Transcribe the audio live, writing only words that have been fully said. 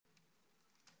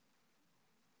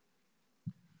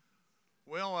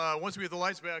Well, once we get the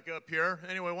lights back up here,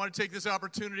 anyway, I want to take this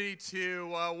opportunity to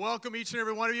welcome each and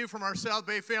every one of you from our South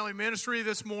Bay Family Ministry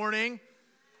this morning.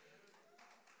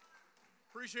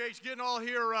 Appreciate you getting all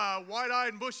here wide-eyed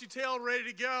and bushy-tailed, ready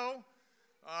to go.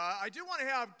 I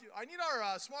need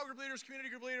our small group leaders, community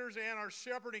group leaders, and our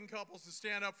shepherding couples to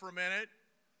stand up for a minute.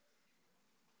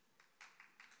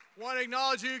 Want to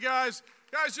acknowledge you guys.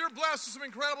 Guys, you're blessed with some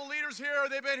incredible leaders here.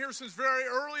 They've been here since very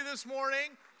early this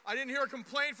morning. I didn't hear a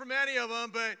complaint from any of them,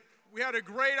 but we had a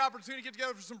great opportunity to get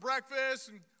together for some breakfast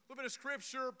and a little bit of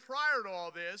scripture prior to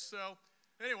all this. So,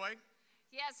 anyway.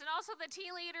 Yes, and also the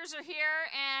teen leaders are here,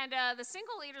 and the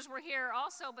single leaders were here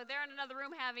also, but they're in another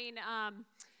room having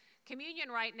communion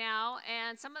right now,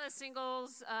 and some of the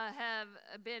singles have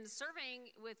been serving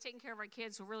with taking care of our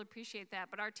kids, so really appreciate that.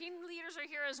 But our teen leaders are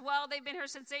here as well. They've been here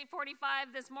since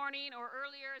 8:45 this morning or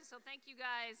earlier, so thank you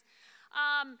guys.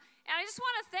 And I just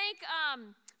want to thank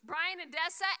Brian and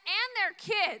Dessa and their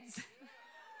kids.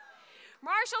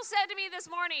 Marshall said to me this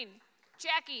morning,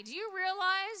 Jackie, do you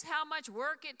realize how much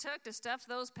work it took to stuff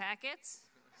those packets?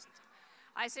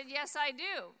 I said, yes, I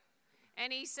do.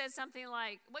 And he said something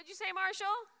like, what'd you say,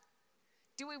 Marshall?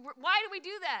 Why do we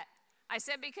do that? I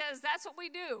said, because that's what we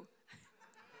do.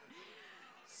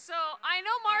 So I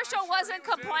know Marshall wasn't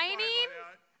complaining.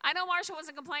 I know Marshall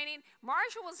wasn't complaining.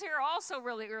 Marshall was here also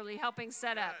really early helping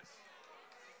set up.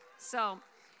 So,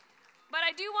 but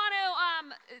I do want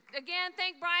to, again,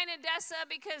 thank Brian and Dessa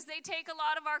because they take a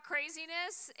lot of our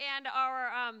craziness and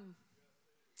our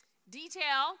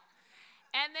detail,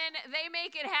 and then they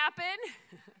make it happen.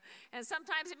 And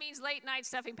sometimes it means late night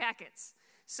stuffing packets.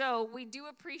 So we do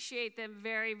appreciate them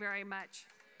very, very much.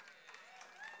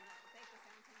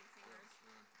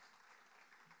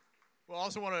 Well, I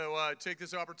also want to take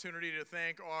this opportunity to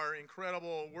thank our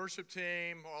incredible worship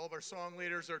team, all of our song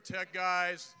leaders, our tech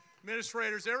guys,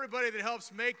 administrators, everybody that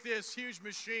helps make this huge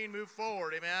machine move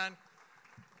forward, amen?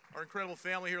 Our incredible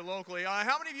family here locally.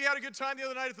 How many of you had a good time the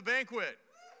other night at the banquet?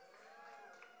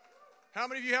 How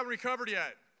many of you haven't recovered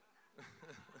yet?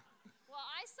 Well,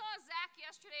 I saw Zach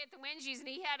yesterday at the Wingies, and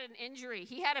he had an injury.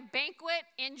 He had a banquet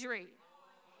injury.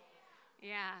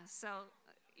 Yeah, so...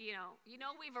 You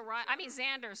know we've arrived. I mean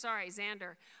Xander.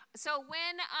 So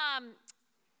when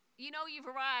you've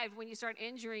arrived when you start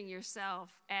injuring yourself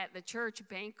at the church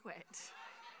banquet.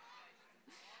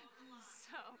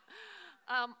 So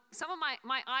some of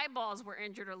my eyeballs were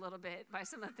injured a little bit by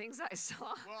some of the things I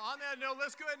saw. Well, on that note,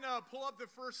 let's go ahead and pull up the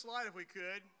first slide if we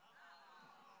could.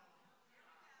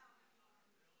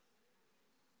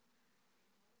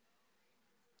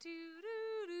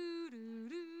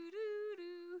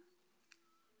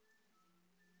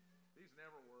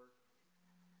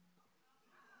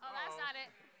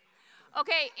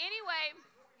 Okay, anyway,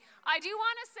 I do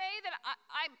want to say that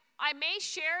I may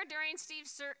share during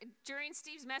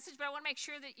Steve's message, but I want to make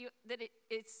sure that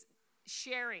it's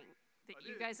sharing, that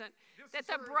you guys that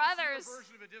the brothers. This is a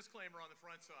version of a disclaimer on the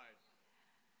front side.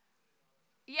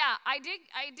 Yeah, I did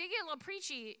get a little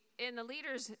preachy in the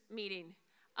leaders meeting,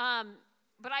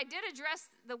 but I did address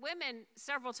the women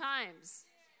several times.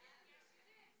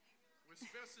 With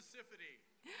specificity.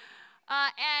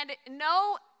 And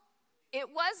no,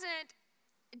 it wasn't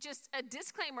just a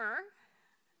disclaimer.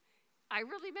 I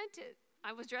really meant it.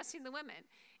 I was addressing the women.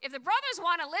 If the brothers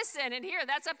want to listen and hear,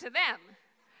 that's up to them.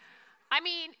 I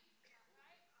mean,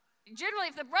 generally,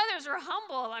 if the brothers are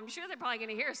humble, I'm sure they're probably going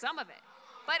to hear some of it.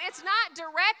 But it's not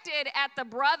directed at the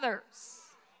brothers.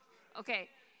 Okay.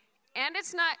 And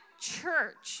it's not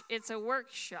church. It's a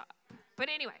workshop. But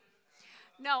anyway,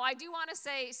 no, I do want to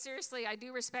say, seriously, I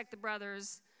do respect the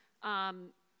brothers.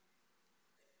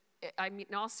 I mean,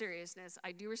 in all seriousness,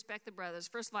 I do respect the brothers.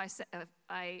 First of all,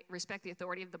 I respect the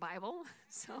authority of the Bible.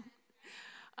 So,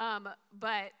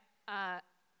 but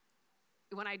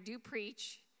when I do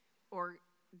preach or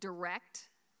direct,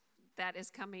 that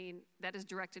is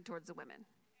directed towards the women.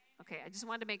 Okay, I just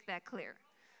wanted to make that clear.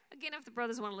 Again, if the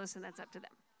brothers want to listen, that's up to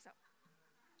them. So,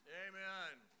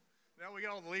 amen. Now we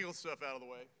got all the legal stuff out of the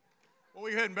way. Well, we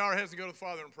go ahead and bow our heads and go to the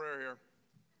Father in prayer here.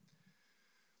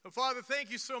 Father,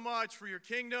 thank you so much for your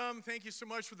kingdom. Thank you so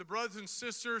much for the brothers and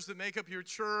sisters that make up your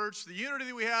church, the unity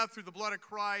that we have through the blood of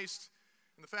Christ,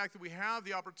 and the fact that we have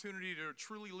the opportunity to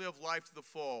truly live life to the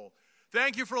full.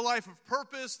 Thank you for a life of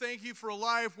purpose. Thank you for a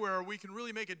life where we can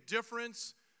really make a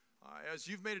difference as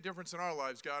you've made a difference in our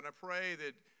lives, God. And I pray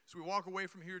that as we walk away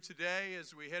from here today,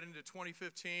 as we head into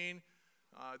 2015,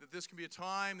 that this can be a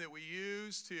time that we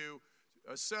use to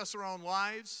assess our own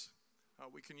lives.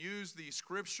 We can use the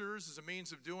scriptures as a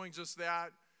means of doing just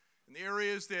that. In the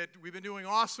areas that we've been doing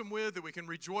awesome with, that we can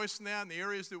rejoice in that. In the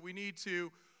areas that we need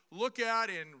to look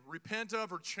at and repent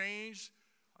of or change,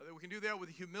 that we can do that with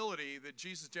the humility that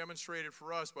Jesus demonstrated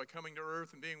for us by coming to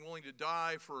earth and being willing to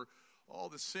die for all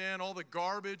the sin, all the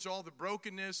garbage, all the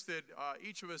brokenness that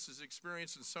each of us has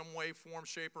experienced in some way, form,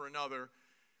 shape, or another.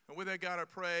 And with that, God, I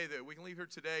pray that we can leave here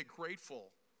today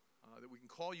grateful that we can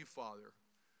call you Father,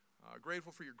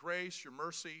 grateful for your grace, your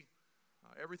mercy,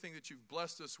 everything that you've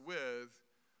blessed us with,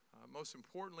 most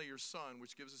importantly, your Son,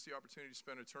 which gives us the opportunity to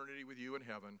spend eternity with you in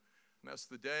heaven. And that's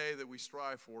the day that we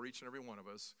strive for, each and every one of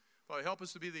us. Father, help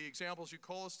us to be the examples you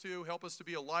call us to. Help us to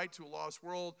be a light to a lost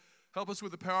world. Help us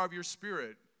with the power of your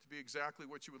Spirit to be exactly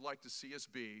what you would like to see us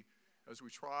be as we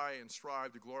try and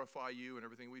strive to glorify you in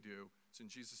everything we do. It's in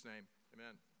Jesus' name.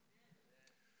 Amen.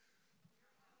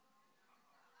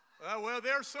 Well,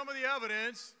 there's some of the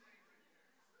evidence.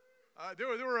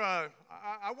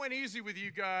 I went easy with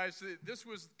you guys. This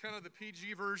was kind of the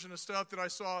PG version of stuff that I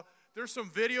saw. There's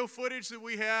some video footage that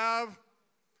we have.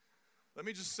 Let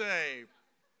me just say,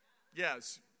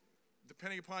 yes,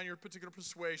 depending upon your particular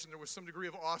persuasion, there was some degree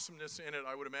of awesomeness in it,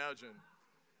 I would imagine.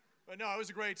 But no, it was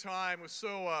a great time. It was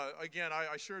so, again,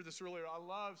 I shared this earlier. I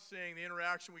love seeing the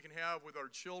interaction we can have with our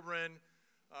children.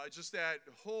 Just that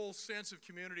whole sense of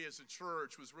community as a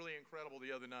church was really incredible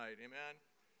the other night. Amen.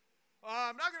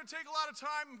 I'm not going to take a lot of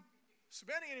time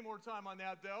spending any more time on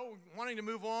that, though. Wanting to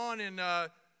move on and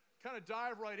kind of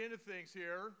dive right into things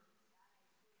here.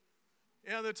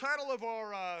 And the title of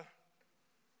our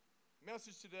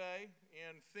message today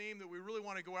and theme that we really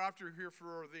want to go after here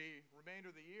for the remainder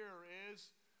of the year is,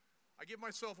 I give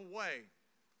myself away.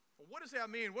 Well, what does that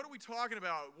mean? What are we talking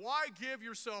about? Why give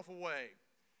yourself away?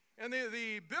 And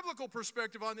the biblical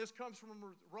perspective on this comes from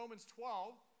Romans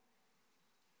 12,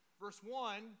 verse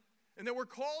 1, and that we're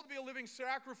called to be a living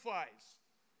sacrifice.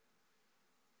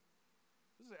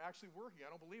 This is actually working. I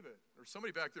don't believe it. There's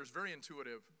somebody back there who's very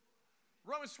intuitive.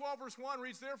 Romans 12, verse 1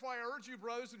 reads, "Therefore I urge you,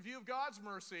 brothers, in view of God's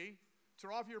mercy,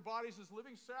 to offer your bodies as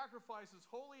living sacrifices,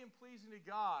 holy and pleasing to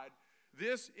God.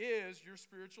 This is your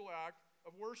spiritual act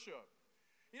of worship."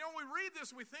 You know, when we read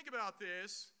this, we think about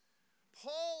this,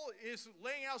 Paul is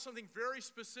laying out something very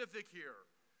specific here.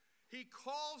 He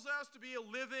calls us to be a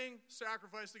living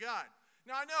sacrifice to God.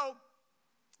 Now, I know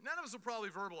none of us will probably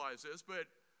verbalize this, but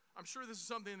I'm sure this is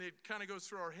something that kind of goes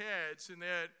through our heads, in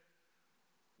that,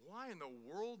 why in the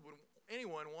world would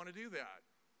anyone want to do that?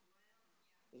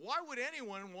 Why would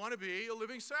anyone want to be a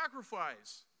living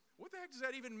sacrifice? What the heck does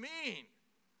that even mean?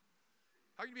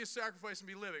 How can you be a sacrifice and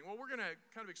be living? Well, we're going to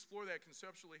kind of explore that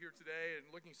conceptually here today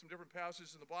and looking at some different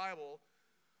passages in the Bible,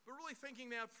 but really thinking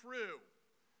that through.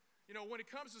 You know, when it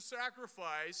comes to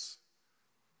sacrifice,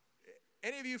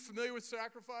 any of you familiar with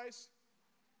sacrifice?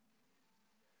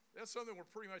 That's something where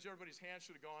pretty much everybody's hand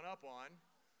should have gone up on.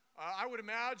 I would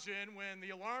imagine when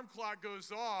the alarm clock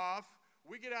goes off,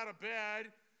 we get out of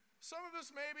bed. Some of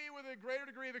us maybe with a greater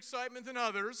degree of excitement than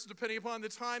others, depending upon the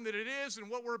time that it is and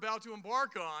what we're about to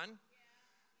embark on.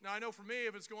 Now, I know for me,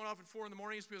 if it's going off at 4 in the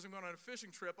morning, it's because I'm going on a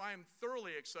fishing trip. I am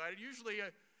thoroughly excited. Usually,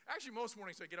 actually, most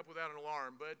mornings I get up without an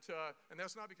alarm, and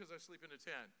that's not because I sleep into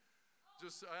 10.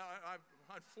 Just,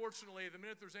 unfortunately, the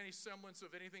minute there's any semblance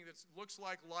of anything that looks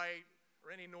like light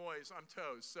or any noise, I'm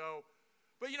toast. So,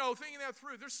 but you know, thinking that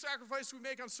through, there's sacrifices we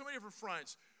make on so many different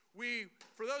fronts.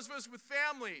 For those of us with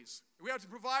families, we have to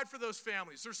provide for those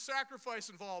families. There's sacrifice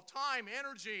involved, time,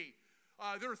 energy.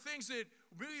 There are things that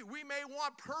we may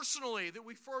want personally that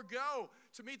we forego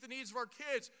to meet the needs of our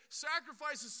kids.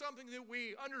 Sacrifice is something that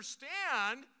we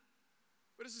understand,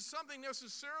 but this is something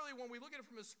necessarily, when we look at it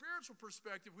from a spiritual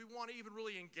perspective, we want to even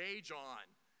really engage on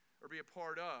or be a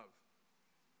part of.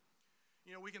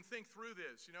 You know, we can think through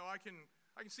this. You know, I can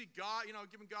see God, you know,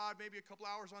 giving God maybe a couple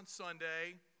hours on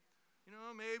Sunday, you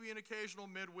know, maybe an occasional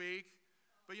midweek.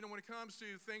 But, you know, when it comes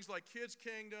to things like Kids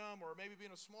Kingdom or maybe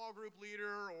being a small group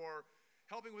leader or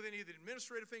helping with any of the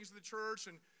administrative things of the church,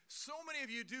 and so many of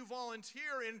you do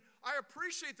volunteer, and I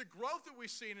appreciate the growth that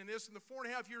we've seen in this in the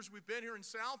 4.5 years we've been here in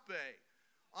South Bay.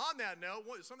 On that note,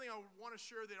 something I want to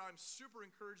share that I'm super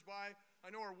encouraged by, I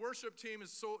know our worship team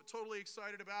is so totally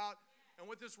excited about, and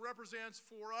what this represents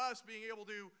for us being able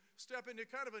to step into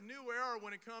kind of a new era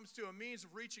when it comes to a means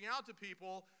of reaching out to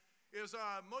people is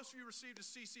most of you received a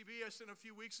CCB I sent a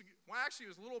few weeks ago. Well, actually, it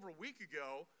was a little over a week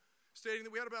ago, stating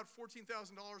that we had about $14,000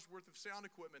 worth of sound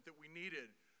equipment that we needed.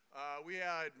 We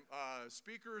had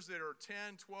speakers that are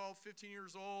 10, 12, 15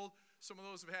 years old. Some of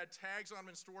those have had tags on them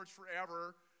in storage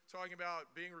forever, talking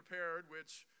about being repaired,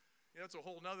 which, you know, that's a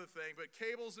whole nother thing. But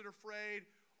cables that are frayed,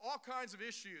 all kinds of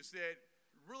issues that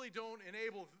really don't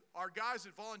enable our guys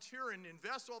that volunteer and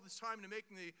invest all this time into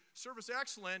making the service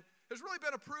excellent. Has really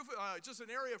been just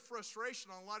an area of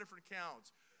frustration on a lot of different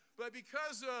accounts. But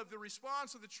because of the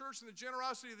response of the church and the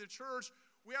generosity of the church,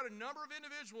 we had a number of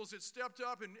individuals that stepped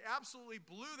up and absolutely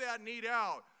blew that need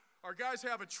out. Our guys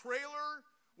have a trailer,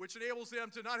 which enables them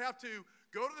to not have to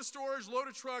go to the storage, load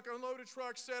a truck, unload a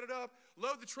truck, set it up,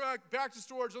 load the truck, back to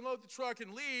storage, unload the truck,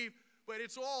 and leave. But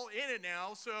it's all in it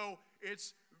now, so it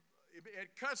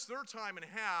cuts their time in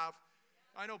half.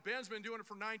 I know Ben's been doing it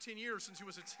for 19 years since he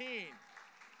was a teen.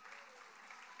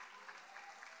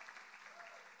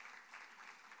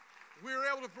 We were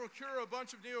able to procure a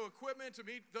bunch of new equipment to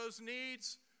meet those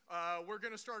needs. We're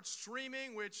going to start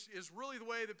streaming, which is really the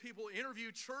way that people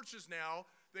interview churches now.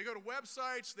 They go to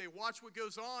websites, they watch what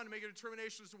goes on, and make a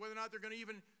determination as to whether or not they're going to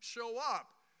even show up.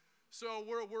 So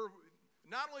we're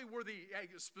not only were the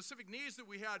specific needs that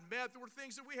we had met, there were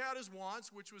things that we had as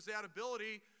wants, which was that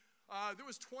ability. There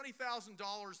was $20,000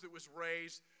 that was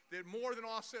raised that more than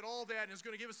offset all that and is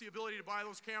going to give us the ability to buy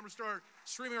those cameras, start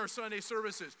streaming our Sunday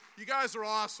services. You guys are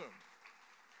awesome.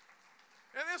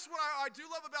 And this is what I do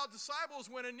love about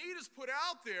disciples. When a need is put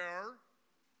out there,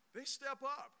 they step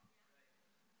up.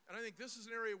 And I think this is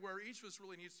an area where each of us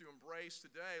really needs to embrace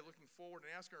today, looking forward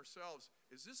and asking ourselves,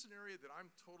 is this an area that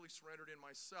I'm totally surrendered in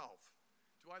myself?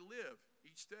 Do I live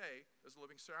each day as a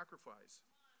living sacrifice?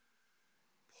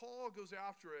 Paul goes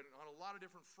after it on a lot of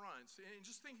different fronts. And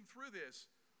just thinking through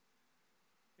this,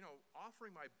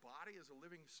 offering my body as a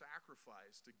living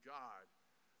sacrifice to God.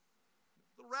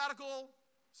 A little radical.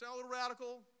 Sound a little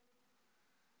radical?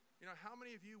 How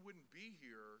many of you wouldn't be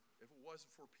here if it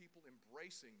wasn't for people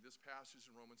embracing this passage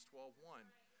in Romans 12:1?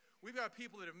 We've got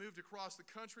people that have moved across the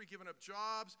country, given up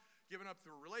jobs, given up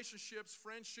their relationships,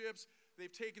 friendships. They've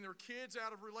taken their kids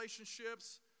out of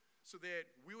relationships so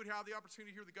that we would have the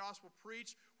opportunity to hear the gospel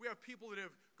preached. We have people that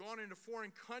have gone into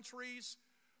foreign countries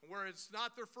where it's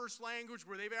not their first language,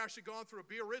 where they've actually gone through a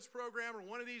Biarritz program or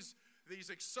one of these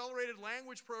accelerated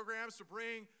language programs to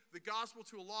bring the gospel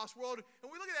to a lost world.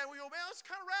 And we look at that and we go, man, that's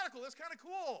kind of radical. That's kind of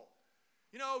cool.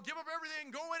 Give up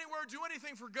everything, go anywhere, do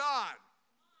anything for God.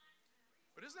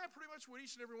 But isn't that pretty much what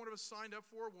each and every one of us signed up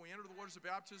for when we entered the waters of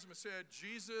baptism and said,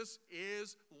 Jesus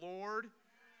is Lord?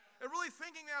 And really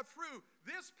thinking that through,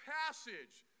 this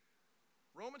passage,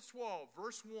 Romans 12,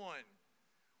 verse 1,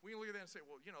 we can look at that and say,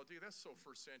 well, dude, that's so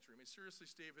first century. I mean, seriously,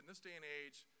 Steve, in this day and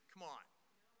age, come on.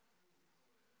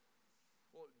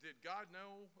 Well, did God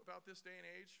know about this day and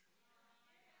age?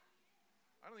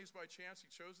 I don't think it's by chance he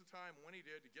chose the time when he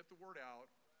did to get the word out,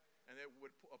 and that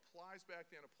what applies back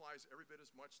then applies every bit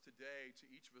as much today to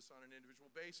each of us on an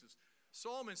individual basis.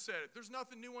 Solomon said it, there's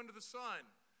nothing new under the sun.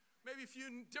 Maybe a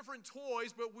few different toys,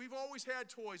 but we've always had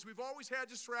toys. We've always had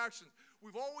distractions.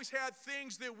 We've always had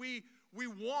things that we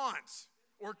want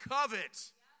or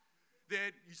covet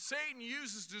that Satan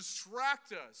uses to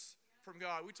distract us from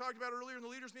God. We talked about it earlier in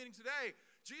the leaders' meeting today.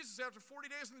 Jesus, after 40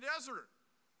 days in the desert,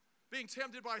 being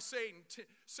tempted by Satan.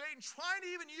 Satan trying to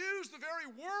even use the very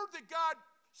word that God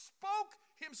spoke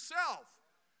himself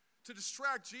to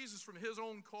distract Jesus from his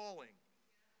own calling.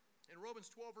 In Romans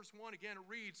 12, verse 1, again, it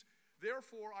reads,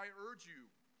 therefore I urge you,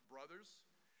 brothers,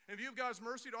 in view of God's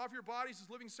mercy, to offer your bodies as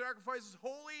living sacrifices,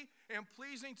 holy and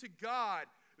pleasing to God.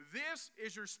 This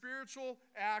is your spiritual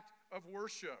act of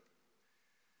worship.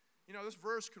 This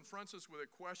verse confronts us with a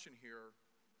question here.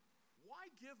 Why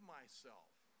give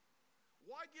myself?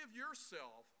 Why give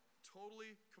yourself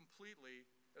totally, completely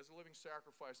as a living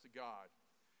sacrifice to God?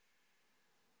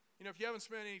 If you haven't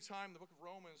spent any time in the book of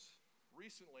Romans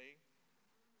recently,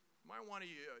 you might want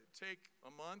to take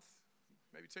a month,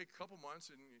 maybe take a couple months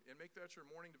and make that your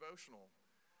morning devotional.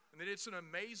 And that it's an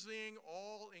amazing,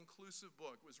 all-inclusive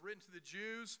book. It was written to the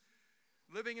Jews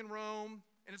living in Rome,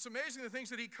 and it's amazing the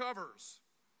things that he covers.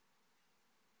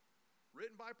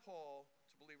 Written by Paul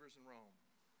to believers in Rome.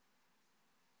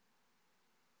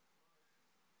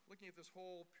 Looking at this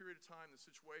whole period of time, the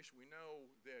situation, we know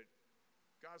that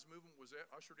God's movement was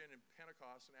ushered in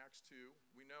Pentecost in Acts 2.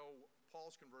 We know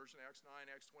Paul's conversion, Acts 9,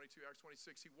 Acts 22, Acts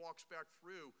 26. He walks back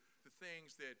through the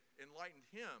things that enlightened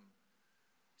him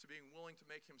to being willing to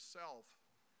make himself,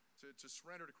 to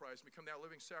surrender to Christ, and become that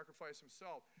living sacrifice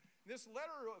himself. And this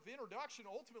letter of introduction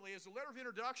ultimately is a letter of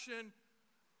introduction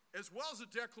as well as a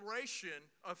declaration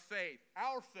of faith,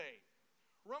 our faith.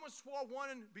 Romans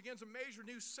 12:1 begins a major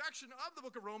new section of the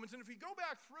book of Romans, and if you go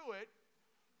back through it,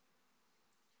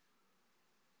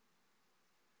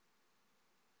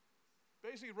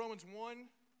 basically Romans 1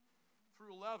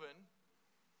 through 11,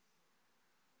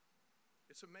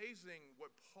 it's amazing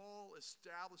what Paul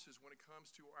establishes when it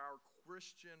comes to our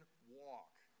Christian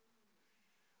walk.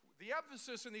 The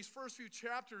emphasis in these first few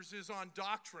chapters is on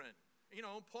doctrine.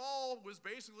 Paul was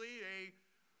basically a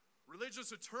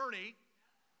religious attorney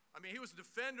I mean, he was a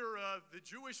defender of the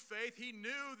Jewish faith. He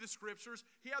knew the scriptures.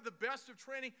 He had the best of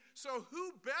training. So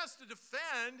who best to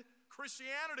defend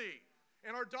Christianity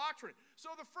and our doctrine?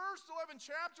 So the first 11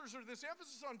 chapters are this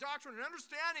emphasis on doctrine and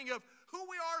understanding of who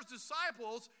we are as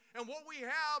disciples and what we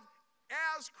have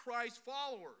as Christ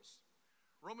followers.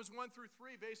 Romans 1 through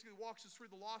 3 basically walks us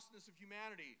through the lostness of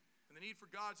humanity and the need for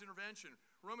God's intervention.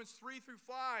 Romans 3 through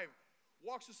 5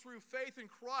 walks us through faith in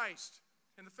Christ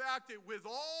and the fact that with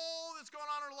all that's going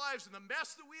on in our lives and the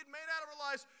mess that we had made out of our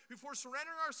lives before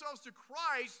surrendering ourselves to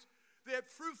Christ, that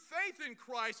through faith in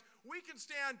Christ, we can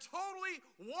stand totally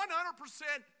 100%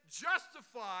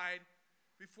 justified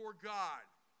before God.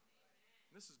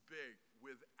 And this is big,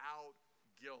 without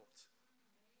guilt.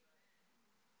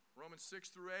 Romans 6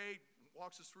 through 8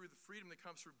 walks us through the freedom that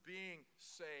comes through being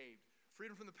saved.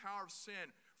 Freedom from the power of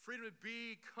sin. Freedom to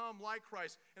become like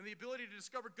Christ. And the ability to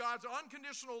discover God's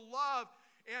unconditional love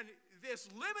and this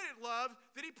limited love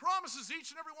that he promises each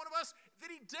and every one of us,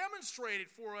 that he demonstrated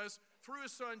for us through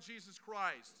his Son, Jesus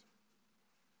Christ.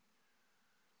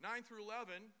 9 through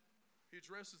 11, he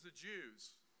addresses the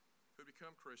Jews who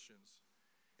become Christians.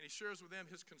 And he shares with them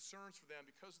his concerns for them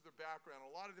because of their background, a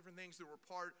lot of different things that were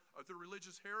part of their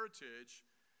religious heritage.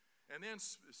 And then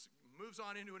moves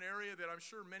on into an area that I'm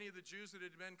sure many of the Jews that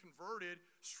had been converted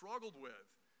struggled with.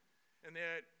 And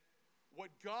that what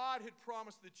God had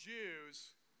promised the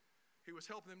Jews, he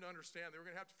was helping them to understand. They were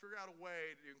going to have to figure out a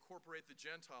way to incorporate the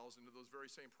Gentiles into those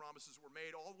very same promises that were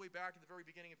made all the way back at the very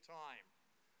beginning of time.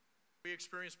 We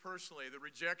experienced personally the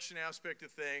rejection aspect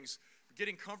of things,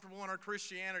 getting comfortable in our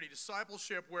Christianity,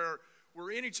 discipleship where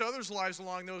we're in each other's lives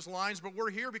along those lines, but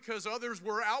we're here because others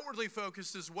were outwardly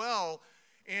focused as well.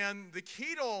 And the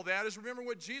key to all that is remember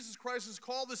what Jesus Christ has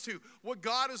called us to, what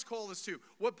God has called us to,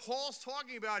 what Paul's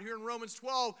talking about here in Romans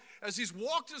 12 as he's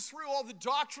walked us through all the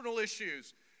doctrinal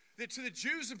issues that to the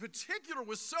Jews in particular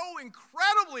was so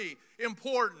incredibly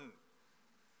important.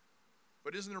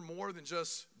 But isn't there more than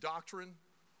just doctrine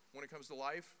when it comes to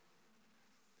life?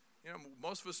 You know,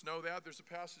 most of us know that. There's a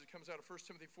passage that comes out of 1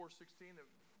 Timothy 4:16 that,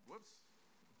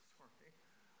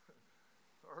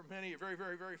 are many very,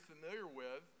 very, very familiar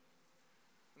with.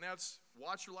 And that's,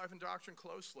 watch your life and doctrine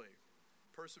closely.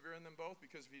 Persevere in them both,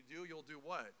 because if you do, you'll do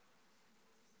what?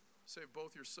 Save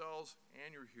both yourselves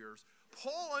and your hearers.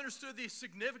 Paul understood the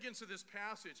significance of this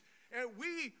passage, and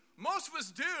most of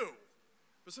us do.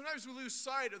 But sometimes we lose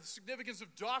sight of the significance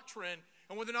of doctrine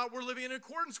and whether or not we're living in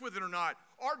accordance with it or not.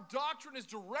 Our doctrine is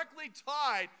directly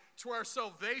tied to our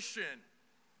salvation.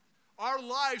 Our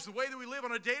lives, the way that we live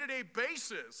on a day-to-day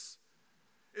basis,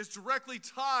 is directly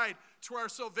tied to our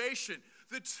salvation.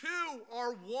 The two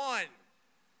are one.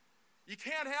 You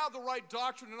can't have the right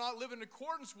doctrine and not live in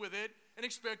accordance with it and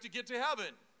expect to get to heaven.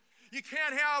 You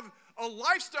can't have a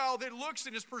lifestyle that looks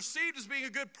and is perceived as being a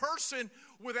good person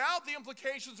without the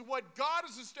implications of what God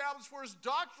has established for us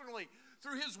doctrinally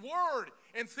through his word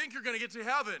and think you're going to get to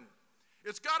heaven.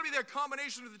 It's got to be that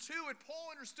combination of the two, and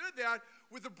Paul understood that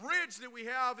with the bridge that we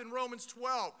have in Romans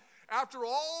 12. After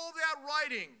all that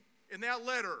writing in that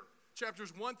letter,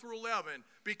 chapters 1 through 11,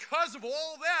 because of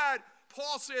all that,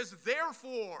 Paul says,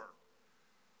 therefore,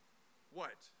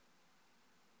 what?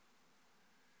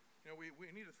 You know, we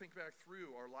need to think back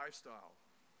through our lifestyle.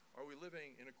 Are we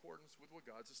living in accordance with what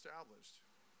God's established?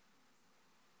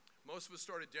 Most of us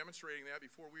started demonstrating that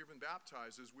before we were even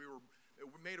baptized, as we were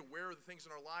made aware of the things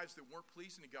in our lives that weren't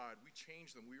pleasing to God. We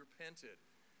changed them. We repented.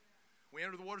 We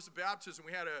entered the waters of baptism.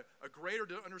 We had a greater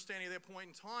understanding at that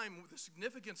point in time of the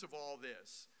significance of all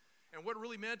this and what it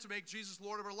really meant to make Jesus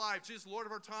Lord of our lives, Jesus Lord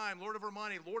of our time, Lord of our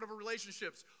money, Lord of our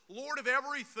relationships, Lord of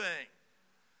everything.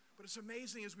 But it's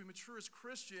amazing as we mature as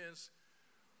Christians,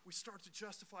 we start to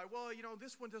justify, well, you know,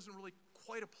 this one doesn't really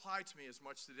quite apply to me as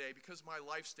much today because of my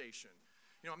life station.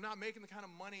 You know, I'm not making the kind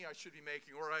of money I should be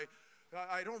making, or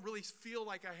I don't really feel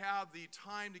like I have the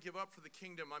time to give up for the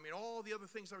kingdom. I mean, all the other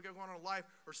things that I've got going on in life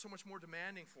are so much more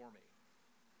demanding for me.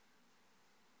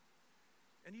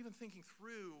 And even thinking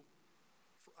through,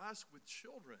 for us with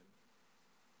children,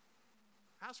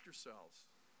 ask yourselves,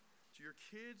 do your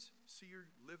kids see you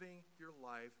living your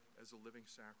life as a living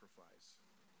sacrifice?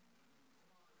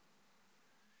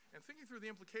 And thinking through the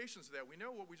implications of that, we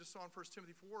know what we just saw in 1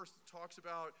 Timothy 4 talks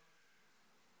about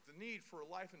the need for a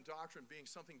life and doctrine being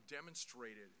something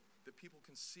demonstrated that people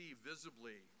can see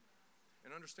visibly.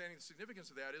 And understanding the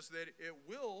significance of that is that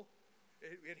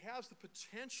it has the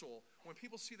potential, when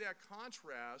people see that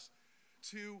contrast,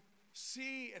 to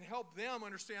see and help them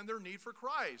understand their need for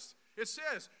Christ. It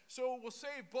says, so it will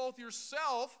save both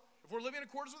yourself, if we're living in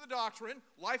accordance with the doctrine,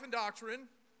 life and doctrine,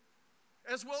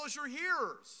 as well as your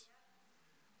hearers.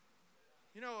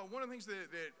 One of the things that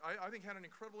I think had an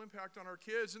incredible impact on our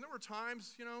kids, and there were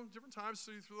times, different times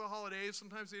through the holidays,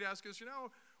 sometimes they'd ask us, are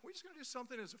we just going to do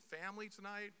something as a family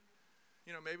tonight?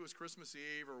 Maybe it was Christmas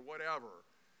Eve or whatever.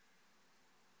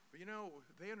 But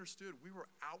they understood we were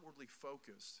outwardly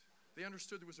focused. They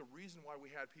understood there was a reason why we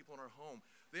had people in our home.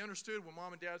 They understood when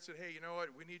mom and dad said, hey, you know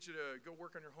what, we need you to go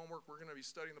work on your homework. We're going to be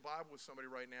studying the Bible with somebody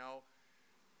right now.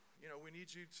 We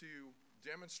need you to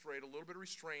demonstrate a little bit of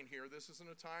restraint here. This isn't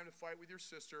a time to fight with your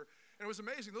sister. And it was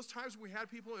amazing. Those times when we had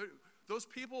people, those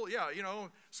people, as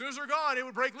soon as they're gone, it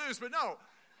would break loose. But no,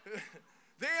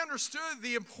 they understood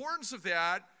the importance of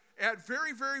that at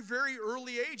very, very, very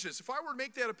early ages. If I were to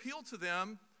make that appeal to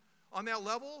them on that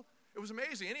level, it was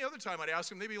amazing. Any other time I'd ask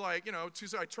them, they'd be like,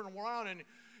 Tuesday I'd turn them around and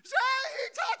say, hey, he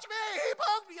touched me, he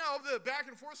poked me, the back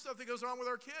and forth stuff that goes on with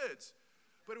our kids.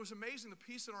 But it was amazing, the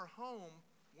peace in our home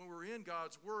when we were in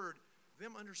God's Word,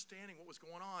 them understanding what was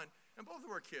going on. And both of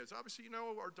our kids, obviously,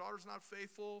 our daughter's not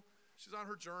faithful. She's on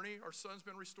her journey. Our son's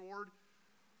been restored.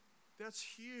 That's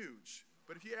huge.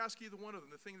 But if you ask either one of them,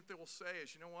 the thing that they will say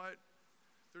is, you know what?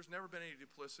 There's never been any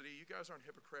duplicity. You guys aren't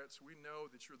hypocrites. We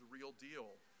know that you're the real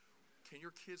deal. Can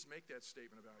your kids make that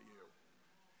statement about you?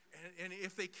 And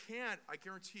if they can't, I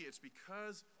guarantee it's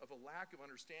because of a lack of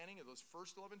understanding of those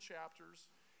first 11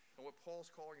 chapters and what Paul's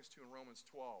calling us to in Romans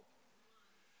 12.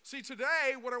 See,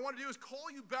 today, what I want to do is call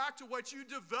you back to what you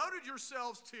devoted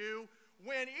yourselves to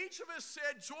when each of us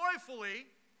said joyfully,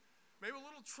 maybe a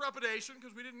little trepidation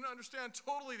because we didn't understand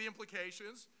totally the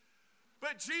implications,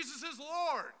 but Jesus is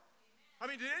Lord. I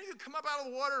mean, did any of you come up out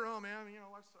of the water? Oh, man,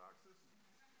 life sucks.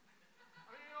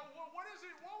 What is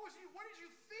it? What did you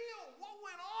feel? What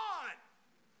went on?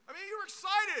 I mean, you were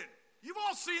excited. You've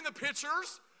all seen the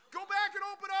pictures. Go back and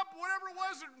open up whatever it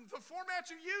was, the format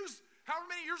you used. However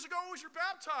many years ago was you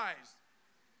baptized?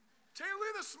 Take a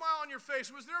look at the smile on your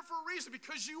face. It was there for a reason,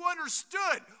 because you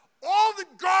understood all the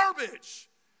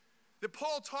garbage that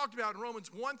Paul talked about in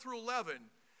Romans 1 through 11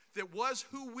 that was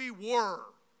who we were.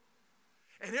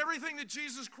 And everything that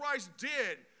Jesus Christ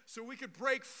did so we could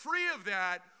break free of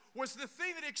that was the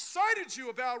thing that excited you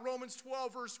about Romans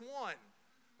 12, verse 1.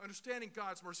 Understanding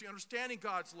God's mercy, understanding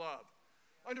God's love,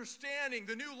 understanding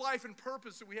the new life and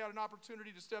purpose that we had an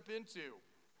opportunity to step into.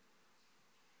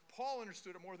 Paul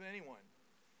understood it more than anyone.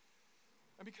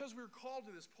 And because we were called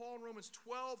to this, Paul in Romans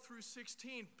 12 through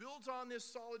 16 builds on this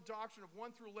solid doctrine of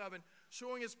 1 through 11,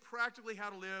 showing us practically how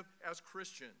to live as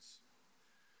Christians.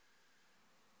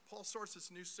 Paul starts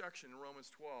this new section in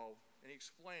Romans 12, and he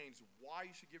explains why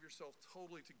you should give yourself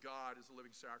totally to God as a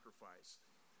living sacrifice.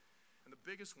 And the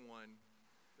biggest one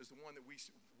is the one that we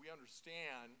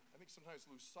understand, I think sometimes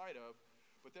lose sight of,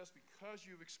 but that's because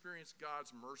you've experienced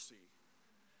God's mercy.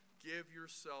 Give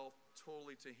yourself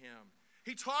totally to Him.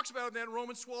 He talks about that in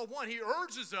Romans 12:1. He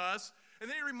urges us, and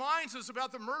then he reminds us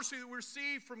about the mercy that we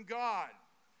receive from God.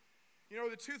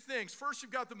 The two things. First,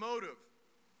 you've got the motive,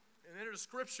 and then a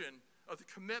description of the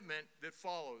commitment that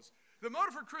follows. The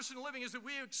motive for Christian living is that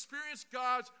we experience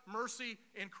God's mercy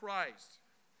in Christ.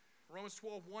 Romans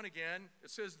 12:1 again,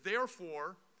 it says,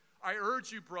 therefore, I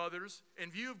urge you, brothers,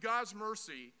 in view of God's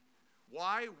mercy.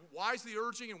 Why? Why is the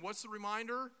urging, and what's the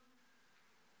reminder?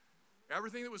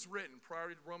 Everything that was written prior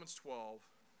to Romans 12,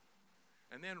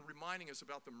 and then reminding us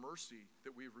about the mercy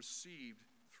that we've received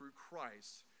through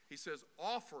Christ. He says,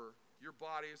 offer your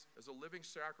bodies as a living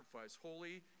sacrifice,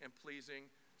 holy and pleasing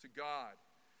to God.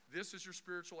 This is your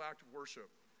spiritual act of worship.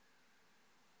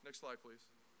 Next slide, please.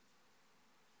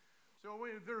 So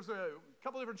there's a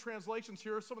couple different translations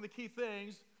here. Some of the key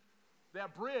things.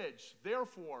 That bridge,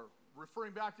 therefore,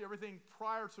 referring back to everything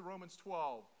prior to Romans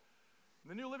 12. In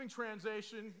the New Living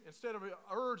Translation, instead of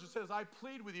urge, it says, I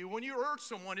plead with you. When you urge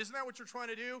someone, isn't that what you're trying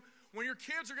to do? When your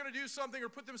kids are going to do something or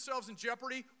put themselves in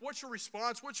jeopardy, what's your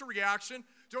response? What's your reaction?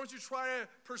 Don't you try to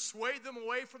persuade them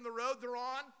away from the road they're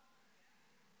on?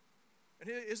 And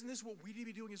isn't this what we need to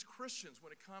be doing as Christians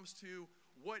when it comes to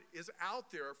what is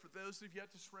out there for those who have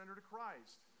yet to surrender to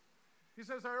Christ? He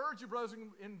says, I urge you, brothers,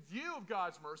 in view of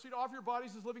God's mercy, to offer your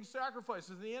bodies as living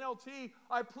sacrifices. In the NLT,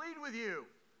 I plead with you.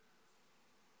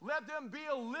 Let them be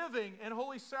a living and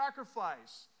holy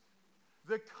sacrifice,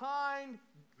 the kind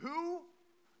who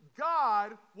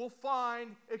God will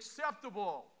find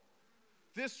acceptable.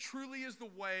 This truly is the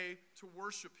way to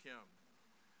worship Him.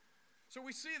 So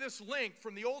we see this link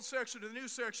from the old section to the new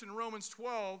section in Romans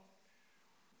 12.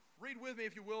 Read with me,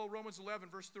 if you will, Romans 11,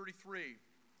 verse 33.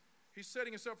 He's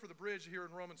setting us up for the bridge here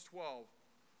in Romans 12.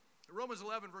 In Romans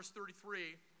 11, verse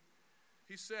 33,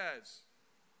 he says,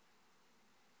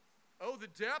 oh, the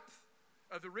depth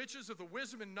of the riches of the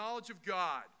wisdom and knowledge of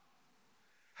God.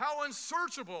 How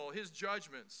unsearchable His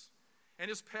judgments and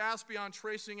His paths beyond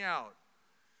tracing out.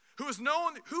 Who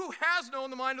has known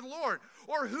the mind of the Lord?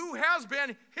 Or who has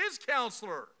been his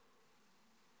counselor?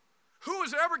 Who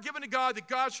has ever given to God that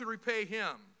God should repay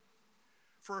him?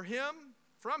 For him,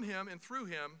 from him, and through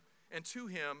him, and to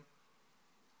him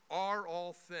are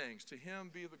all things. To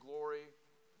him be the glory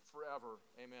forever.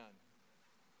 Amen.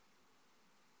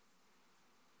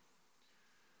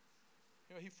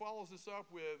 He follows this up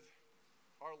with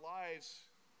our lives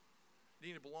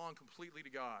need to belong completely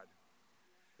to God.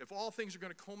 If all things are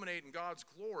going to culminate in God's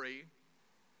glory,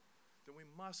 then we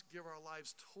must give our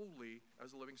lives totally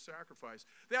as a living sacrifice.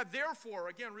 That therefore,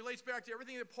 again, relates back to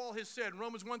everything that Paul has said in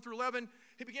Romans 1 through 11.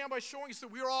 He began by showing us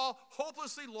that we are all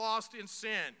hopelessly lost in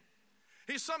sin.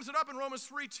 He sums it up in Romans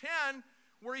 3:10,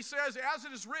 where he says, as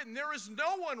it is written, there is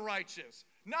no one righteous,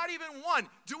 not even one.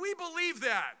 Do we believe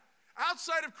that?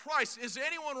 Outside of Christ, is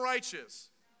anyone righteous?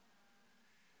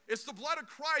 It's the blood of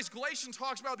Christ. Galatians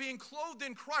talks about being clothed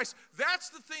in Christ. That's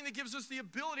the thing that gives us the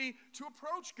ability to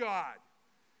approach God.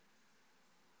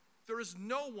 There is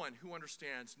no one who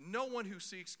understands, no one who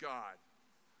seeks God.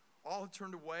 All have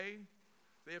turned away.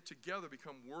 They have together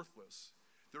become worthless.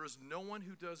 There is no one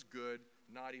who does good,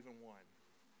 not even one.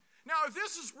 Now, if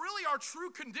this is really our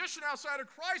true condition outside of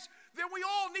Christ, then we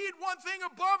all need one thing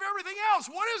above everything else.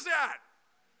 What is that?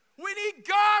 We need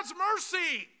God's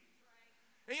mercy.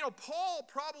 And Paul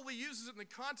probably uses it in the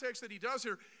context that he does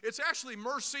here. It's actually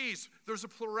mercies. There's a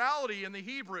plurality in the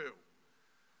Hebrew.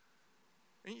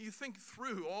 And you think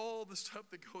through all the stuff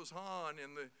that goes on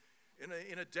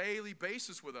in a daily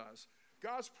basis with us.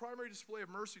 God's primary display of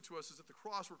mercy to us is at the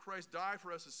cross where Christ died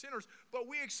for us as sinners, but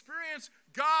we experience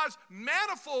God's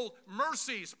manifold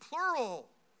mercies, plural,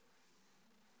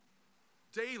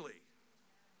 daily.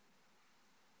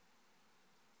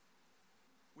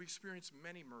 We experience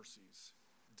many mercies,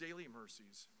 daily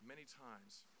mercies, many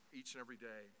times, each and every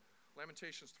day.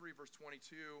 Lamentations 3, verse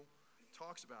 22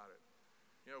 talks about it.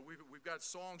 We've got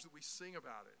songs that we sing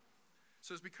about it. It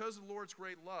says, because of the Lord's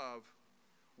great love,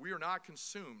 we are not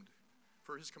consumed,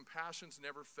 for his compassions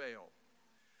never fail.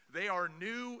 They are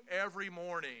new every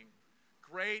morning.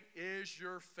 Great is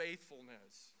your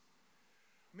faithfulness.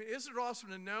 I mean, isn't it awesome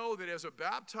to know that as a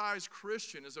baptized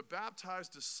Christian, as a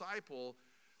baptized disciple,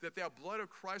 that blood of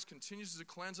Christ continues to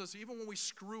cleanse us? Even when we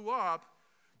screw up,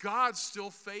 God's still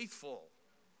faithful.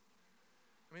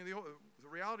 I mean, the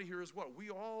reality here is what? We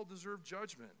all deserve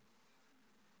judgment.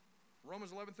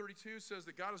 Romans 11:32 says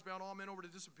that God has bound all men over to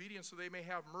disobedience so they may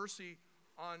have mercy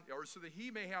so that he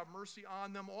may have mercy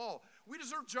on them all. We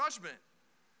deserve judgment.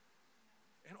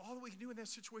 And all that we can do in that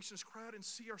situation is cry out and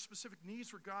see our specific needs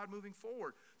for God moving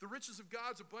forward. The riches of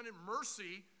God's abundant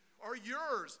mercy are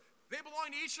yours. They belong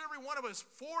to each and every one of us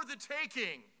for the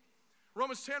taking.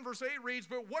 Romans 10 verse 8 reads,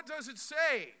 but what does it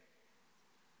say?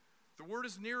 The word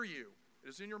is near you. It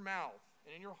is in your mouth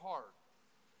and in your heart.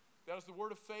 That is the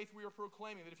word of faith we are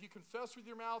proclaiming, that if you confess with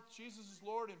your mouth Jesus is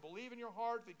Lord and believe in your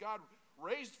heart that God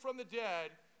raised from the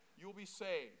dead, you will be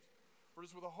saved. For it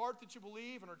is with the heart that you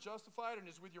believe and are justified, and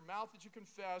it is with your mouth that you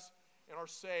confess and are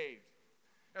saved.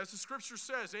 As the scripture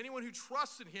says, anyone who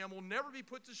trusts in him will never be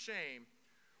put to shame,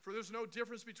 for there's no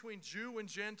difference between Jew and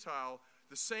Gentile.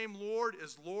 The same Lord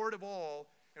is Lord of all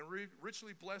and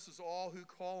richly blesses all who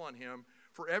call on him.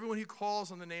 For everyone who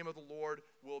calls on the name of the Lord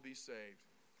will be saved.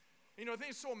 I think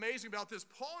it's so amazing about this.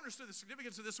 Paul understood the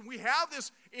significance of this, and we have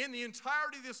this in the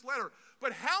entirety of this letter.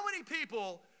 But how many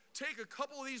people take a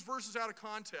couple of these verses out of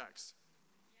context?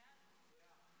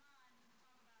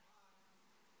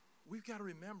 We've got to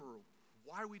remember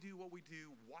why we do what we do,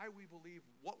 why we believe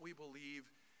what we believe,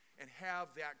 and have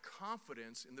that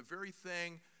confidence in the very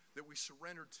thing that we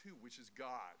surrender to, which is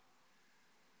God.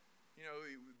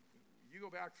 You go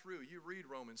back through, you read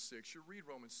Romans 6, you read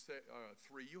Romans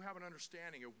 3, you have an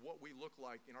understanding of what we look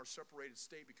like in our separated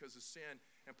state because of sin.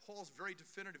 And Paul's very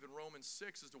definitive in Romans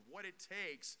 6 as to what it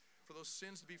takes for those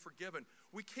sins to be forgiven.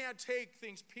 We can't take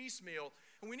things piecemeal,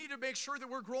 and we need to make sure that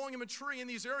we're growing and maturing in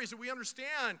these areas, that we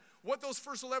understand what those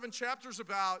first 11 chapters are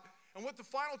about and what the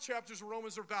final chapters of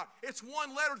Romans are about. It's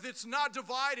one letter that's not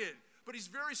divided, but he's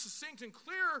very succinct and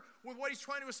clear with what he's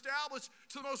trying to establish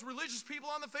to the most religious people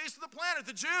on the face of the planet,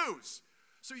 the Jews.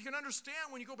 So you can understand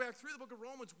when you go back through the book of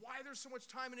Romans why there's so much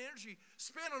time and energy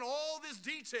spent on all this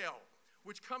detail,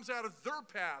 which comes out of their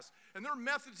past and their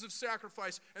methods of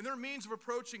sacrifice and their means of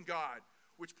approaching God,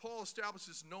 which Paul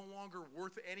establishes no longer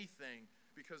worth anything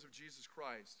because of Jesus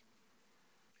Christ.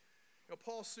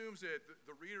 Paul assumes that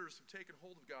the readers have taken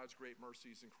hold of God's great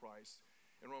mercies in Christ.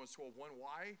 In Romans 12:1,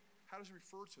 why? How does he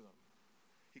refer to them?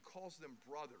 He calls them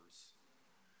brothers.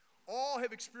 All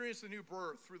have experienced the new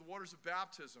birth through the waters of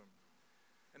baptism.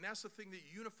 And that's the thing that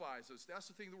unifies us. That's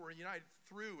the thing that we're united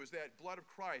through, is that blood of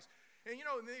Christ. And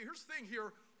here's the thing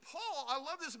here. Paul, I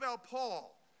love this about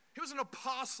Paul. He was an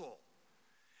apostle.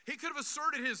 He could have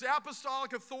asserted his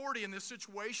apostolic authority in this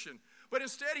situation, but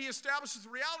instead he establishes the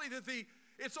reality that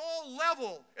it's all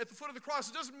level at the foot of the cross.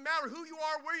 It doesn't matter who you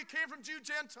are, where you came from, Jew,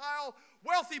 Gentile,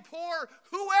 wealthy, poor,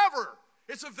 whoever.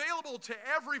 It's available to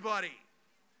everybody.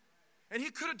 And he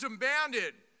could have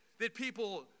demanded that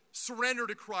people surrender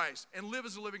to Christ and live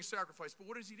as a living sacrifice. But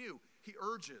what does he do? He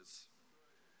urges.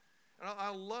 And I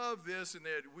love this, and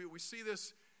that we see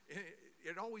this.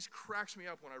 It always cracks me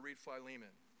up when I read Philemon.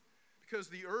 Because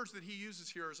the urge that he uses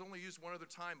here is only used one other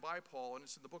time by Paul, and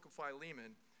it's in the book of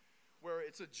Philemon, where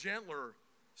it's a gentler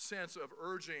sense of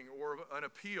urging or of an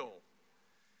appeal.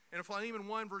 And in Philemon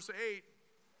 1, verse 8,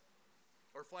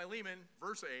 or Philemon,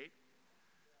 verse 8,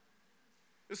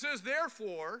 it says,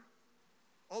 therefore,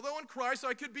 although in Christ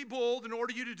I could be bold in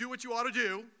order you to do what you ought to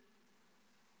do.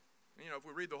 And, if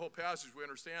we read the whole passage, we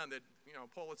understand that,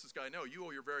 Paul lets this guy know, you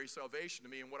owe your very salvation to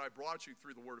me and what I brought you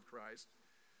through the word of Christ.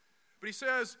 But he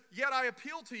says, yet I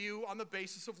appeal to you on the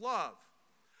basis of love.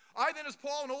 I then, as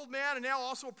Paul, an old man and now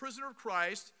also a prisoner of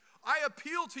Christ, I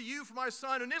appeal to you for my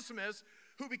son Onesimus,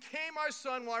 who became my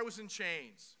son while I was in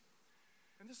chains.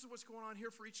 And this is what's going on here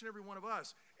for each and every one of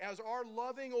us. As our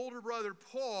loving older brother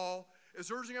Paul is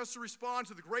urging us to respond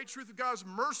to the great truth of God's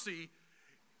mercy,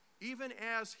 even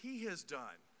as he has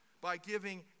done, by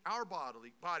giving our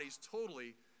bodies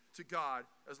totally to God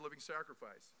as a living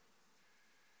sacrifice.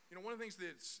 One of the things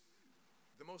that's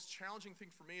the most challenging thing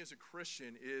for me as a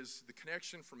Christian is the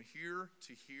connection from here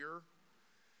to here.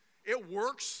 It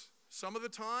works some of the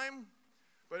time,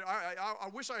 but I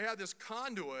wish I had this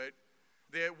conduit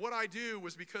that what I do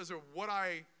was because of what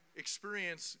I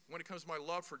experience when it comes to my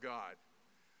love for God.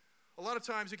 A lot of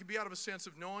times it can be out of a sense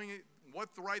of knowing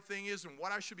what the right thing is and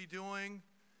what I should be doing.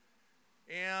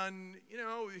 And,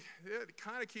 it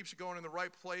kind of keeps you going in the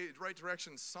right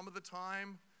direction some of the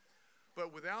time.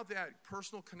 But without that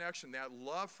personal connection, that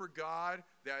love for God,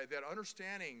 that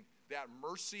understanding, that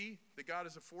mercy that God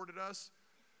has afforded us,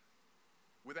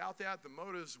 without that, the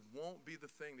motives won't be the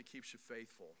thing that keeps you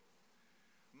faithful.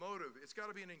 Motive, it's got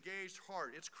to be an engaged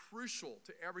heart. It's crucial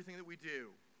to everything that we do.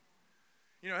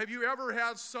 Have you ever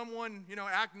had someone,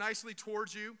 act nicely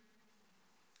towards you?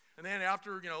 And then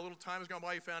after, a little time has gone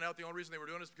by, you found out the only reason they were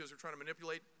doing it is because they're trying to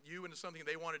manipulate you into something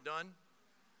they wanted done?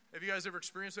 Have you guys ever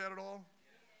experienced that at all?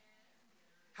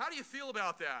 How do you feel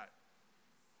about that?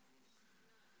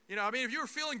 If you were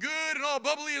feeling good and all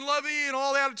bubbly and lovey and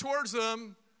all that towards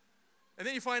them, and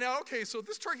then you find out, okay, so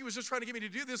this turkey was just trying to get me to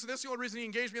do this, and that's the only reason he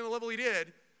engaged me on the level he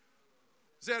did.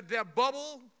 Is that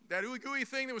bubble, that ooey-gooey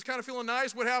thing that was kind of feeling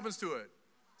nice, what happens to it?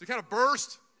 Does it kind of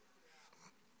burst?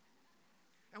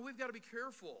 And we've got to be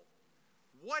careful.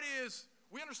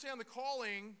 We understand the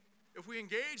calling. If we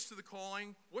engage to the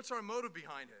calling, what's our motive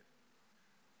behind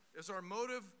it? Is our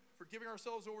motive for giving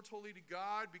ourselves over totally to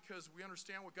God because we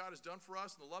understand what God has done for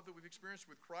us and the love that we've experienced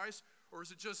with Christ? Or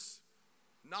is it just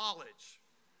knowledge?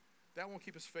 That won't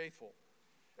keep us faithful.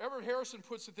 Everett Harrison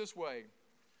puts it this way.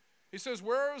 He says,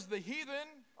 whereas the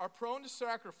heathen are prone to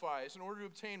sacrifice in order to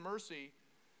obtain mercy,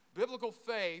 biblical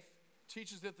faith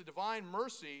teaches that the divine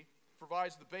mercy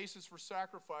provides the basis for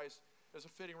sacrifice as a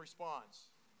fitting response.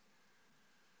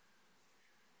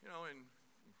 In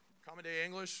common day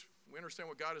English, we understand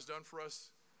what God has done for us.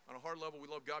 On a heart level, we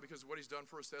love God because of what he's done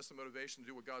for us. That's the motivation to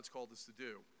do what God's called us to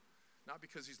do. Not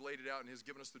because he's laid it out and has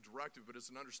given us the directive, but it's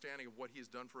an understanding of what he has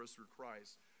done for us through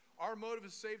Christ. Our motive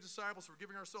as saved disciples for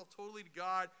giving ourselves totally to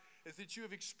God is that you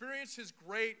have experienced his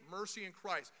great mercy in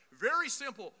Christ. Very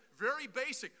simple, very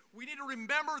basic. We need to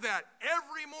remember that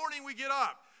every morning we get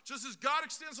up. Just as God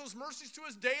extends those mercies to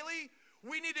us daily,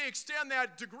 we need to extend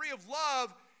that degree of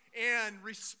love and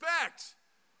respect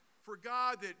for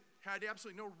God that had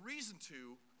absolutely no reason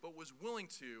to, but was willing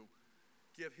to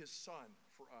give his son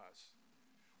for us.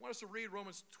 I want us to read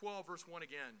Romans 12, verse 1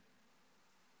 again.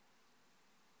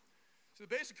 So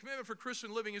the basic commitment for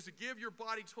Christian living is to give your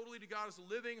body totally to God as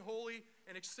a living, holy,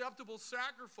 and acceptable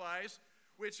sacrifice,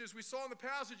 which, as we saw in the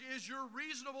passage, is your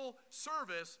reasonable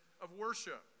service of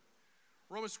worship.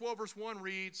 Romans 12, verse 1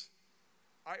 reads,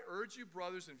 I urge you,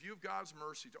 brothers, in view of God's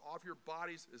mercy, to offer your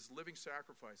bodies as living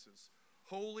sacrifices,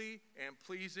 holy and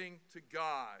pleasing to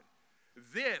God.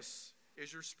 This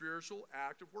is your spiritual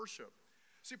act of worship.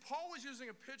 See, Paul was using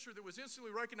a picture that was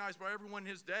instantly recognized by everyone in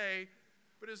his day,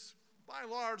 but is by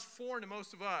and large foreign to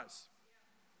most of us.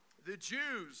 The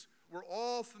Jews were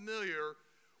all familiar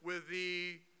with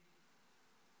the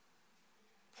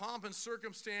pomp and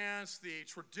circumstance, the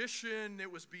tradition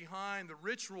that was behind the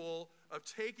ritual of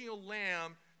taking a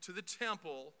lamb to the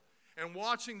temple and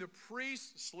watching the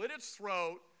priest slit its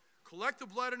throat, collect the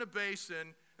blood in a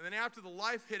basin, And then after the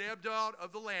life had ebbed out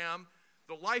of the lamb,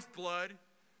 the lifeblood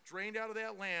drained out of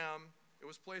that lamb, it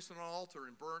was placed on an altar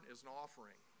and burnt as an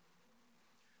offering.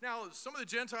 Now, some of the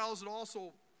Gentiles had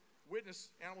also witnessed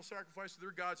animal sacrifice to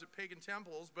their gods at pagan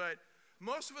temples, but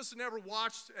most of us had never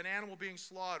watched an animal being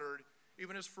slaughtered,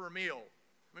 even as for a meal.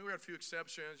 I mean, we had a few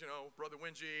exceptions, Brother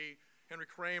Wingy, Henry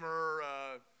Kramer.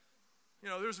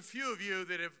 There's a few of you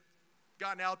that have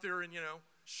gotten out there and,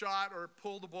 shot or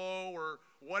pulled a bow or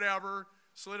whatever,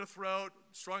 slit a throat,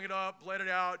 strung it up, bled it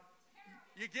out.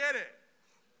 You get it.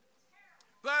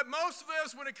 But most of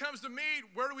us, when it comes to meat,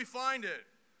 where do we find it?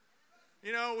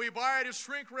 We buy it as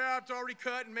shrink wrapped, already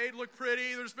cut and made look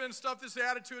pretty. There's been stuff that's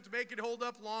added to it to make it hold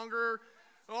up longer,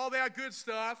 all that good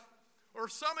stuff. Or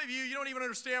some of you don't even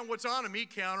understand what's on a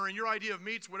meat counter, and your idea of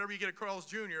meat's whatever you get at Carl's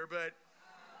Jr., but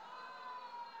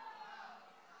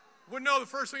wouldn't know the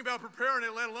first thing about preparing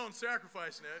it, let alone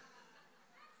sacrificing it.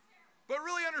 But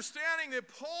really understanding that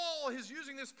Paul is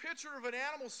using this picture of an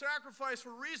animal sacrifice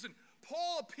for a reason.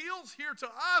 Paul appeals here to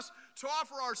us to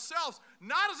offer ourselves,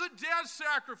 not as a dead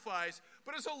sacrifice,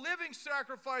 but as a living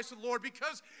sacrifice to the Lord,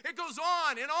 because it goes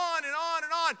on and on and on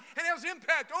and on and has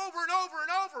impact over and over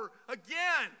and over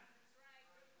again.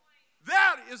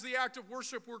 That is the act of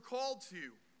worship we're called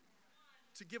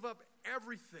to give up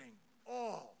everything,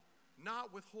 all,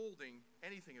 not withholding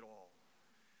anything at all.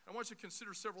 I want you to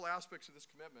consider several aspects of this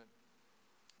commitment.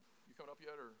 You coming up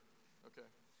yet, or? Okay.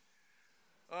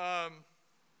 Let's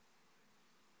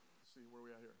see, where are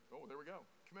we at here? Oh, there we go.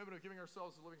 Commitment of giving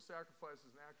ourselves as a living sacrifice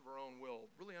is an act of our own will.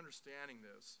 Really understanding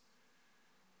this.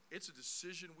 It's a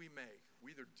decision we make. We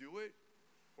either do it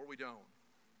or we don't.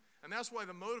 And that's why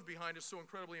the motive behind it is so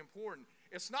incredibly important.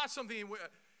 It's not something,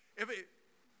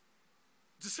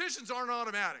 decisions aren't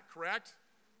automatic, correct?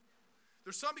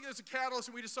 There's something that's a catalyst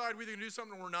and we decide we're either going to do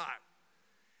something or we're not.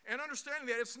 And understanding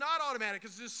that it's not automatic.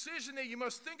 It's a decision that you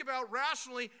must think about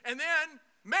rationally and then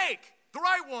make the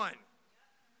right one.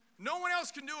 No one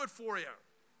else can do it for you.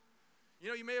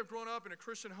 You may have grown up in a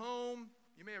Christian home.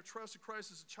 You may have trusted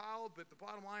Christ as a child, but the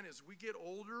bottom line is we get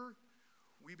older,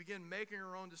 we begin making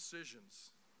our own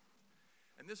decisions.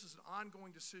 And this is an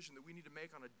ongoing decision that we need to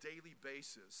make on a daily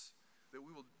basis, that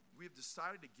we have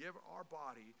decided to give our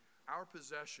body, our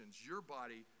possessions, your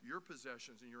body, your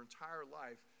possessions, and your entire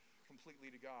life completely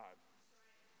to God.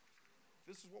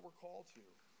 This is what we're called to.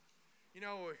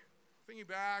 Thinking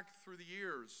back through the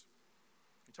years,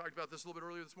 we talked about this a little bit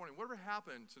earlier this morning. Whatever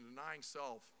happened to denying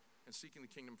self and seeking the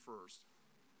kingdom first?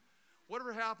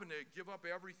 Whatever happened to give up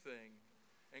everything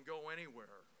and go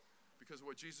anywhere because of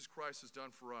what Jesus Christ has done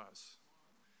for us?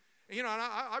 And,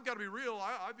 I've got to be real.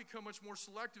 I've become much more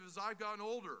selective as I've gotten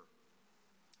older.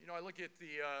 I look at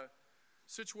the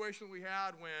situation we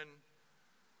had when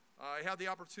I had the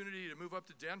opportunity to move up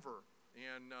to Denver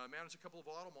and manage a couple of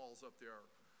auto malls up there.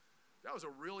 That was a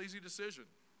real easy decision.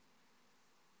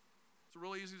 It's a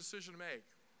really easy decision to make.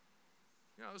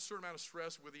 There's a certain amount of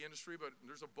stress with the industry, but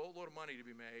there's a boatload of money to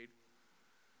be made.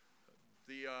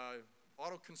 The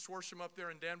auto consortium up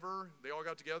there in Denver, they all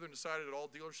got together and decided that all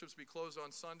dealerships be closed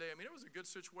on Sunday. I mean, it was a good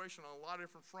situation on a lot of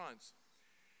different fronts.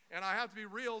 And I have to be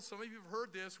real, some of you have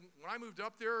heard this. When I moved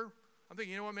up there, I'm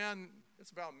thinking, you know what, man, it's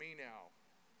about me now.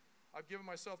 I've given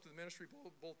myself to the ministry,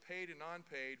 both paid and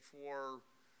non-paid, for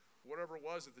whatever it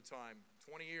was at the time,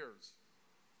 20 years.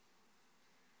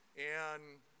 And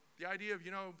the idea of,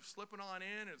 slipping on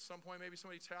in, and at some point maybe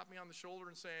somebody tapped me on the shoulder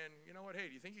and saying, you know what, hey,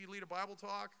 do you think you could lead a Bible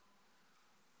talk?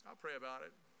 I'll pray about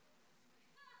it.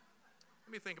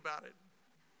 Let me think about it.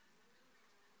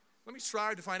 Let me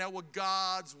strive to find out what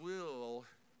God's will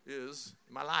is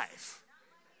in my life.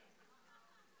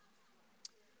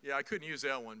 Yeah, I couldn't use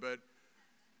that one, but,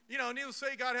 needless to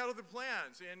say, God had other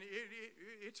plans, and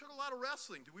it took a lot of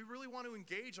wrestling. Do we really want to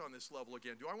engage on this level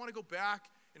again? Do I want to go back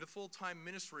into full-time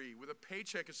ministry with a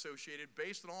paycheck associated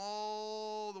based on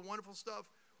all the wonderful stuff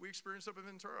we experienced up in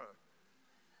Ventura?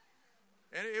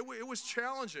 And it was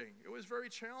challenging. It was very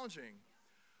challenging.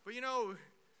 But,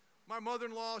 my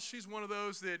mother-in-law, she's one of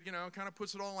those that, kind of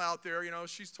puts it all out there.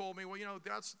 She's told me, well,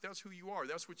 that's who you are.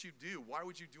 That's what you do. Why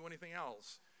would you do anything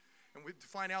else? And to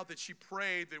find out that she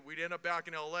prayed that we'd end up back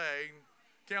in L.A.,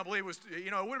 can't believe it was,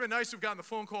 it would have been nice to have gotten the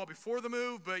phone call before the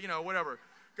move, but, whatever.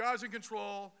 God's in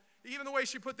control. Even the way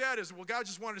she put that is, well, God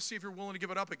just wanted to see if you're willing to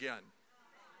give it up again.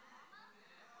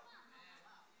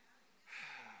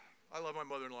 I love my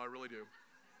mother-in-law, I really do.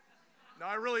 No,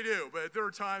 I really do, but there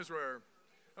are times where,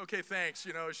 okay, thanks,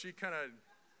 she kind of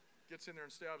gets in there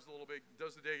and stabs a little bit,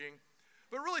 does the digging.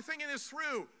 But really thinking this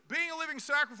through, being a living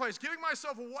sacrifice, giving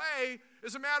myself away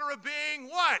is a matter of being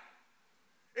what?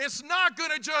 It's not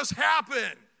going to just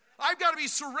happen. I've got to be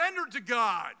surrendered to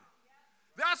God.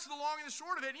 That's the long and the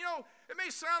short of it. You know, it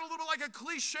may sound a little like a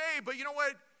cliche, but you know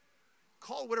what?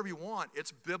 Call it whatever you want.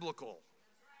 It's biblical.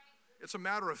 It's a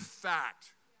matter of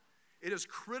fact. It is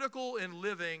critical in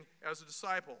living as a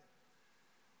disciple.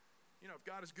 You know, if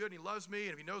God is good and he loves me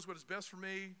and if he knows what is best for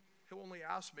me, he'll only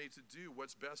ask me to do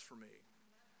what's best for me.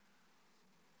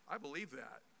 I believe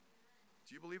that.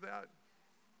 Do you believe that?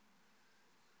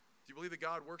 Do you believe that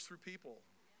God works through people?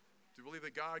 Do you believe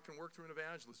that God can work through an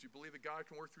evangelist? Do you believe that God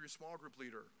can work through your small group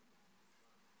leader?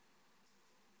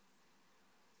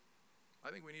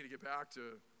 I think we need to get back to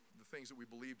the things that we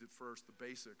believed at first, the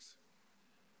basics.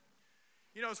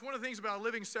 You know, it's one of the things about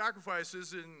living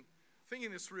sacrifices and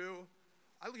thinking this through.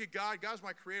 I look at God. God's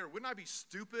my creator. Wouldn't I be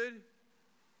stupid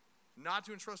not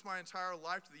to entrust my entire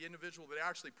life to the individual that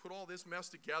actually put all this mess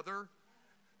together?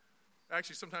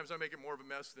 Actually, sometimes I make it more of a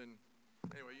mess than...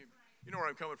 Anyway, you know where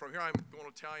I'm coming from. Here I'm going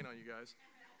Italian on you guys.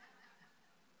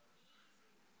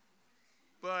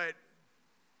 But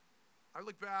I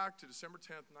look back to December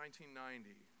 10th,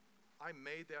 1990. I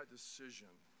made that decision.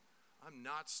 I'm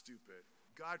not stupid.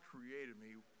 God created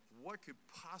me. What could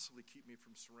possibly keep me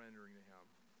from surrendering to him?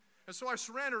 And so I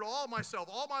surrendered all myself,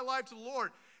 all my life to the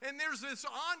Lord. And there's this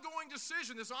ongoing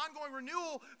decision, this ongoing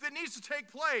renewal that needs to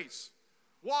take place.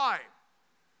 Why?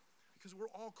 Because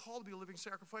we're all called to be a living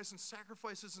sacrifice, and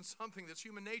sacrifice isn't something that's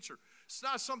human nature. It's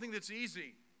not something that's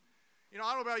easy. You know,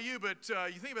 I don't know about you, but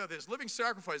you think about this. Living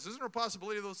sacrifice, isn't there a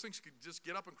possibility those things could just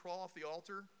get up and crawl off the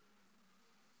altar?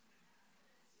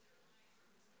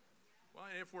 Well,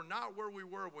 if we're not where we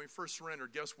were when we first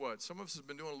surrendered, guess what? Some of us have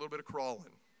been doing a little bit of crawling.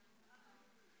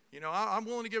 You know, I'm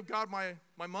willing to give God my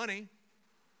money.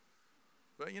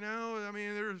 But, you know, I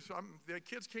mean, the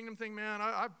kids' kingdom thing, man,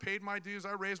 I've paid my dues.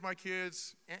 I raised my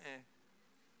kids.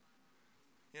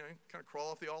 You know, kind of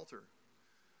crawl off the altar.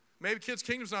 Maybe kids'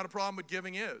 kingdom's not a problem, but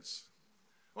giving is.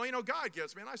 Well, you know, God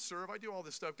gets, man, I serve. I do all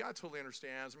this stuff. God totally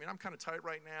understands. I mean, I'm kind of tight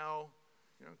right now,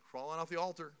 you know, crawling off the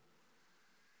altar.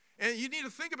 And you need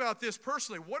to think about this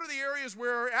personally. What are the areas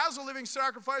where, as a living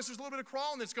sacrifice, there's a little bit of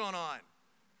crawling that's gone on?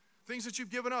 Things that you've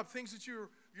given up, things that you're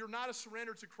not as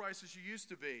surrendered to Christ as you used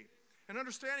to be. And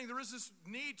understanding there is this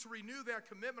need to renew that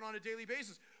commitment on a daily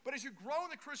basis. But as you grow in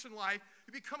the Christian life,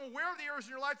 you become aware of the areas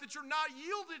in your life that you're not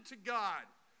yielded to God.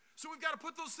 So we've got to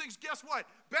put those things, guess what?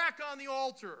 Back on the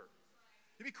altar.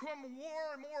 You become more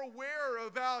and more aware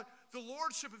about the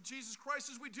lordship of Jesus Christ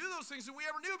as we do those things than we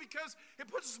ever knew, because it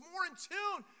puts us more in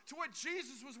tune to what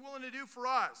Jesus was willing to do for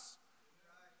us.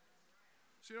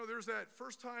 So, you know, there's that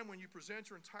first time when you present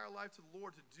your entire life to the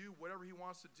Lord to do whatever he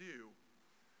wants to do.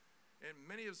 And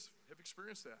many of us have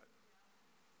experienced that.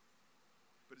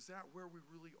 But is that where we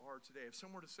really are today? If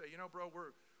someone were to say, you know, bro,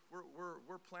 we're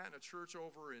planting a church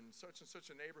over in such and such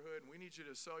a neighborhood, and we need you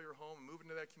to sell your home and move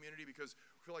into that community because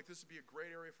we feel like this would be a great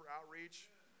area for outreach.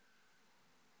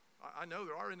 I know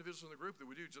there are individuals in the group that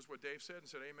would do just what Dave said and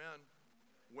said, amen.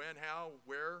 When, how,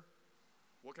 where,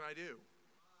 what can I do?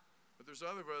 But there's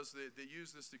other of us that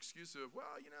use this excuse of,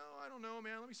 well, you know, I don't know,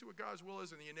 man. Let me see what God's will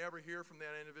is. And you never hear from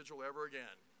that individual ever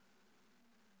again.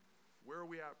 Where are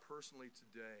we at personally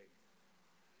today?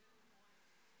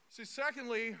 See,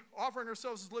 secondly, offering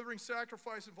ourselves as living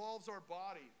sacrifice involves our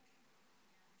body.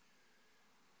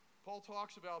 Paul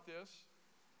talks about this.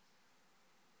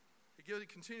 He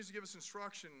continues to give us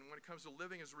instruction when it comes to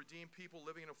living as redeemed people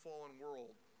living in a fallen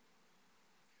world.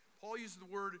 Paul uses the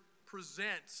word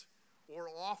present or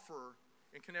offer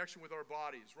in connection with our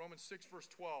bodies. Romans 6, verse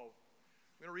 12.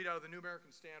 I'm going to read out of the New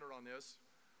American Standard on this.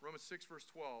 Romans 6, verse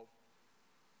 12.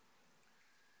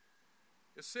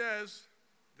 It says,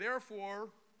 therefore,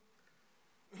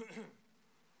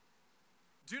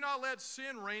 do not let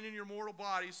sin reign in your mortal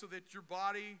body so that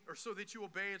you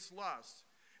obey its lust.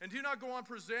 And do not go on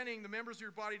presenting the members of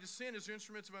your body to sin as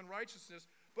instruments of unrighteousness,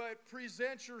 but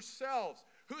present yourselves.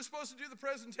 Who's supposed to do the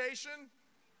presentation?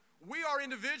 We are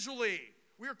individually.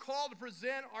 We are called to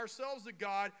present ourselves to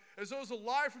God as those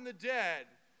alive from the dead.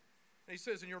 And he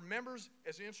says, and your members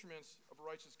as instruments of a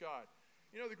righteous God.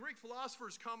 You know, the Greek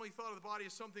philosophers commonly thought of the body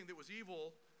as something that was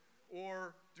evil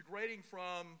or degrading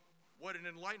from what an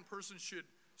enlightened person should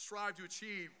strive to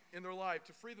achieve in their life,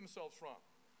 to free themselves from.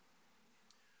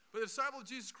 But the disciple of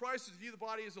Jesus Christ is to view the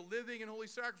body as a living and holy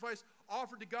sacrifice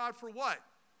offered to God for what?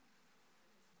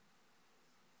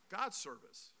 God's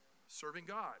service, serving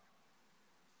God.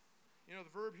 You know, the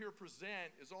verb here,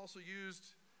 present, is also used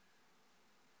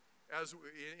as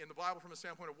in the Bible from a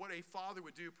standpoint of what a father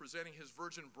would do presenting his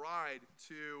virgin bride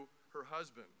to her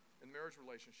husband in marriage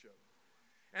relationship.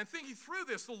 And thinking through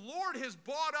this, the Lord has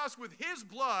bought us with his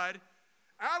blood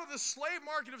out of the slave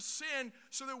market of sin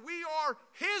so that we are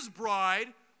his bride,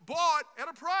 bought at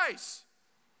a price.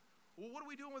 Well, what are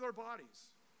we doing with our bodies?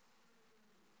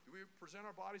 Do we present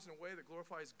our bodies in a way that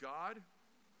glorifies God?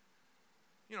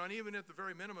 You know, and even at the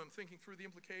very minimum, thinking through the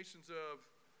implications of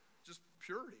just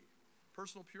purity,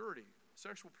 personal purity,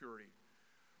 sexual purity.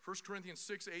 1 Corinthians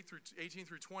 6, 18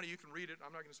 through 20, you can read it.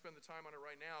 I'm not going to spend the time on it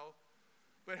right now.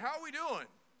 But how are we doing?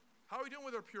 How are we doing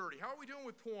with our purity? How are we doing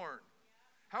with porn?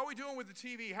 How are we doing with the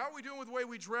TV? How are we doing with the way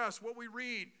we dress, what we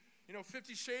read?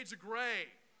 50 Shades of Grey.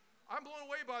 I'm blown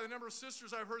away by the number of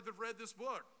sisters I've heard that have read this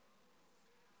book.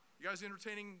 You guys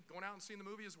entertaining going out and seeing the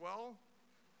movie as well?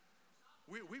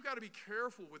 We've got to be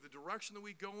careful with the direction that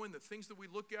we go in, the things that we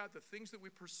look at, the things that we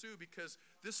pursue, because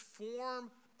this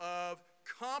form of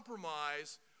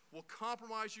compromise will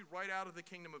compromise you right out of the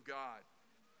kingdom of God.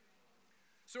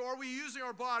 So are we using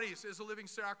our bodies as a living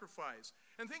sacrifice?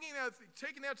 And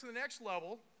taking that to the next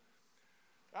level,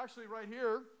 actually right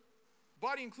here,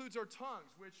 body includes our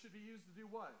tongues, which should be used to do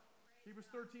what? Hebrews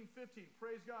 13:15,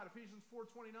 praise God. Ephesians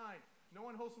 4:29, no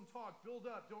unwholesome talk, build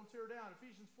up, don't tear down.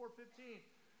 Ephesians 4:15,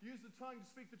 use the tongue to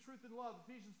speak the truth in love.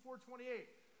 Ephesians 4:28,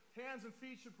 hands and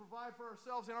feet should provide for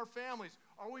ourselves and our families.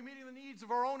 Are we meeting the needs of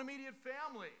our own immediate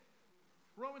family?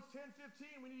 Romans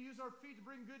 10:15, we need to use our feet to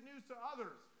bring good news to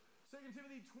others. 2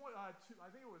 Timothy 2, I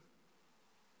think it was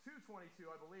 2:22,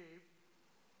 I believe.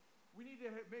 We need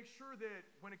to make sure that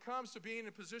when it comes to being in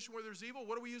a position where there's evil,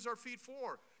 what do we use our feet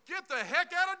for? Get the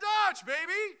heck out of Dodge,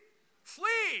 baby!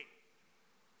 Flee!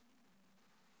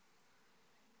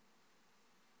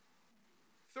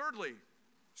 Thirdly,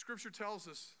 Scripture tells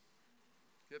us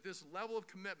that this level of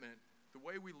commitment, the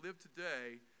way we live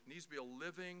today, needs to be a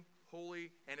living,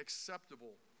 holy, and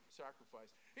acceptable sacrifice.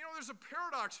 There's a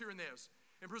paradox here in this.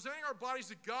 In presenting our bodies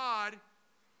to God,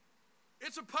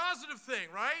 it's a positive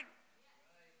thing, right?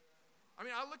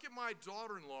 I look at my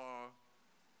daughter-in-law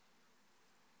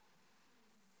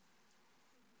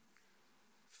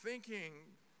thinking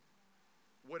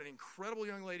what an incredible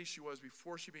young lady she was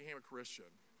before she became a Christian.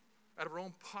 Out of her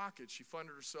own pocket, she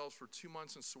funded herself for 2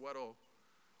 months in Soweto,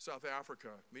 South Africa,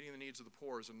 meeting the needs of the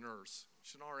poor as a nurse.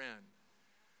 She's an RN.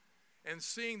 And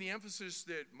seeing the emphasis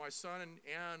that my son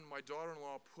and my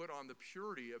daughter-in-law put on the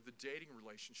purity of the dating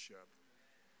relationship.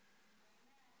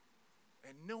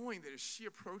 And knowing that as she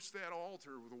approached that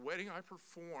altar with the wedding I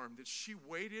performed, that she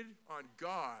waited on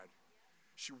God.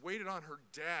 She waited on her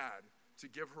dad to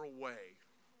give her away.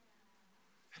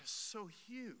 That is so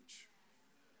huge.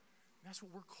 And that's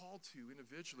what we're called to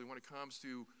individually when it comes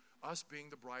to us being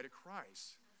the bride of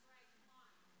Christ.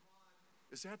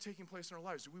 Is that taking place in our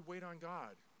lives? Do we wait on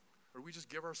God? Or do we just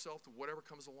give ourselves to whatever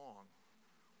comes along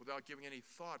without giving any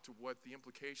thought to what the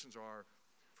implications are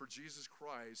for Jesus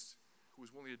Christ, who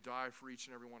was willing to die for each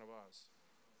and every one of us?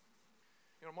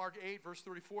 Mark 8, verse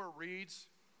 34, it reads,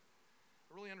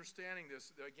 really understanding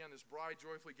this, again, this bride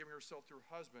joyfully giving herself to her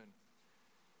husband,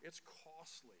 it's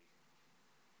costly.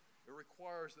 It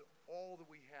requires that all that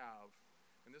we have,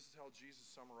 and this is how Jesus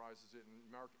summarizes it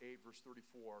in Mark 8, verse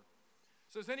 34.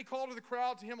 It says, then he called to the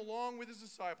crowd to him along with his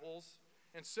disciples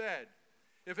and said,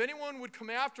 if anyone would come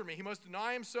after me, he must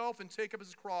deny himself and take up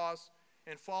his cross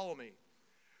and follow me.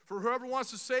 For whoever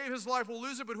wants to save his life will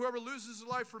lose it, but whoever loses his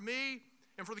life for me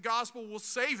and for the gospel will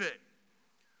save it.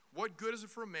 What good is it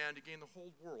for a man to gain the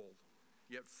whole world,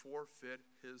 yet forfeit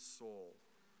his soul?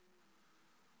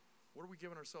 What are we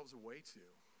giving ourselves away to?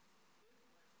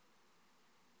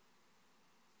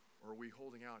 Or are we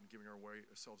holding out and giving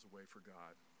ourselves away for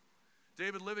God?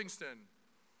 David Livingstone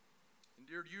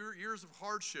endured years of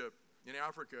hardship in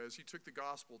Africa as he took the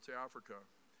gospel to Africa.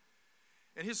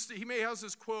 And he has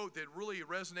this quote that really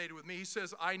resonated with me. He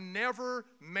says, I never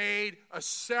made a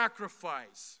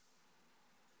sacrifice.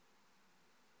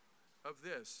 Of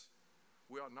this,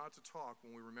 we ought not to talk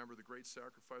when we remember the great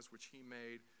sacrifice which he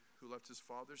made, who left his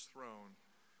Father's throne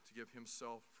to give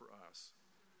himself for us.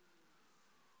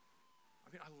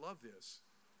 I love this.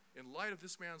 In light of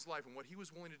this man's life and what he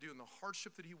was willing to do and the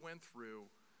hardship that he went through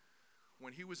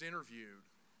when he was interviewed,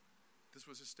 this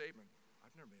was his statement.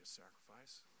 I've never made a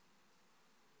sacrifice.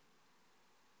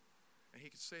 And he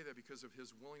could say that because of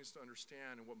his willingness to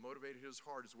understand, and what motivated his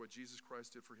heart is what Jesus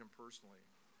Christ did for him personally.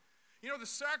 The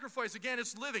sacrifice, again,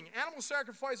 it's living. Animal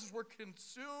sacrifices were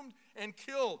consumed and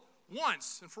killed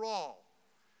once and for all.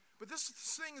 But this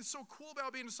thing that's so cool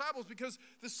about being disciples, because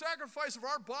the sacrifice of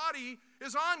our body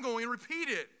is ongoing and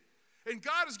repeated. And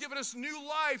God has given us new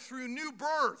life through new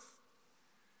birth.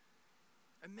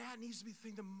 And that needs to be the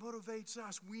thing that motivates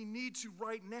us. We need to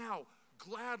right now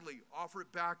gladly offer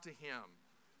it back to him.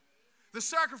 The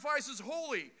sacrifice is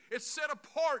holy. It's set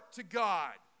apart to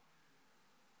God.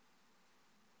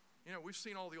 We've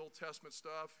seen all the Old Testament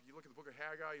stuff. You look at the book of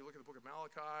Haggai, you look at the book of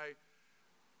Malachi.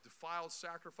 defiled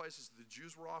sacrifices that the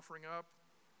Jews were offering up?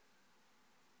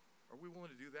 Are we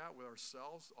willing to do that with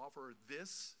ourselves? Offer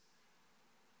this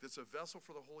that's a vessel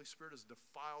for the Holy Spirit as a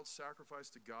defiled sacrifice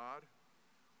to God?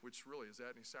 Which really, is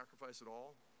that any sacrifice at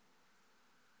all?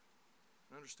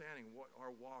 And understanding what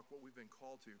our walk, what we've been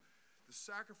called to. The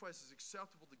sacrifice is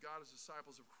acceptable to God as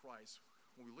disciples of Christ.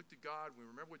 When we look to God, we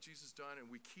remember what Jesus has done, and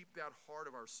we keep that heart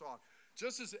of our soft.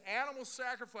 Just as animal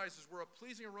sacrifices were a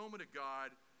pleasing aroma to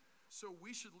God, so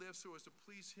we should live so as to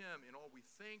please Him in all we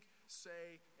think,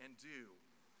 say, and do.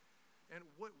 And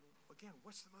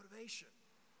what's the motivation?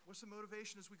 What's the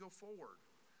motivation as we go forward?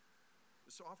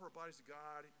 Is to offer our bodies to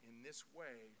God in this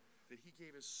way, that He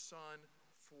gave His Son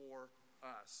for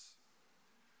us.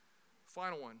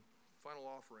 Final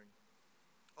offering.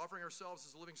 Offering ourselves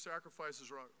as a living sacrifice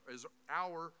is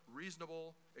our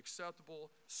reasonable,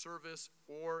 acceptable service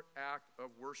or act of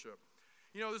worship.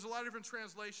 You know, there's a lot of different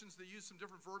translations that use some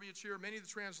different verbiage here. Many of the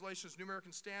translations, New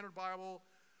American Standard Bible,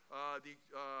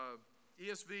 the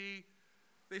ESV,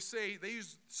 they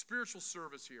use spiritual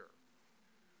service here.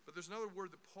 But there's another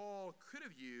word that Paul could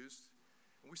have used,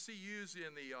 and we see used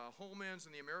in the Holman's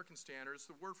and the American Standard.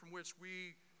 It's the word from which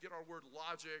we get our word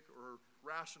logic or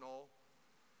rational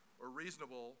or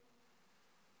reasonable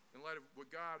in light of what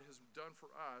God has done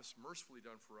for us, mercifully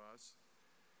done for us.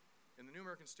 In the New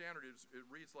American Standard, it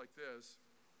reads like this: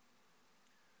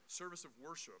 service of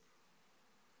worship.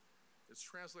 It's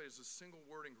translated as a single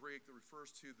word in Greek that refers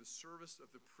to the service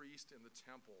of the priest in the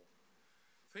temple.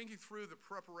 Thinking through the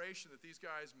preparation that these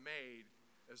guys made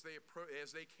as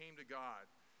they came to God.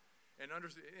 And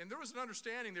there was an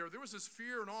understanding there. There was this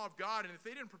fear and awe of God, and if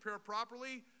they didn't prepare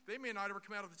properly, they may not ever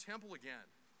come out of the temple again.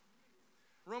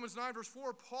 Romans 9, verse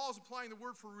 4, Paul's applying the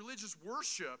word for religious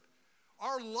worship.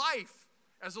 Our life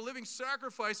as a living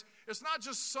sacrifice, it's not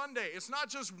just Sunday, it's not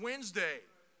just Wednesday,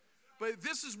 but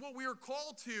this is what we are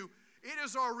called to. It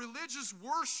is our religious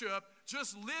worship,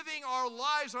 just living our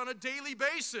lives on a daily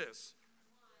basis.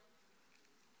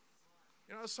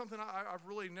 You know, that's something I've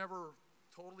really never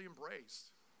totally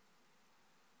embraced.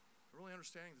 Really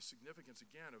understanding the significance,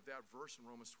 again, of that verse in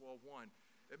Romans 12:1.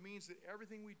 It means that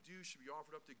everything we do should be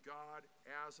offered up to God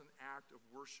as an act of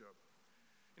worship.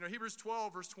 You know, Hebrews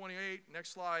 12, verse 28,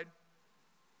 next slide.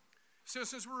 So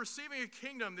since we're receiving a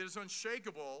kingdom that is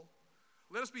unshakable,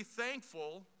 let us be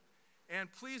thankful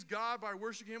and please God by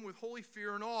worshiping Him with holy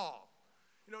fear and awe.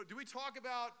 You know, do we talk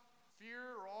about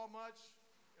fear or awe much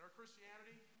in our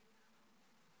Christianity?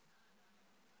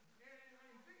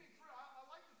 And thinking through, I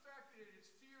like the fact that it's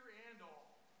fear and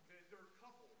awe, that they're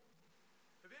coupled.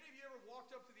 Have any of you ever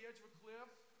walked up to the edge of a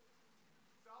cliff,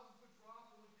 1,000-foot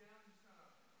drop, and look down and just kind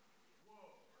of,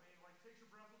 whoa. I mean, like takes your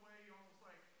breath away, you almost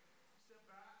like step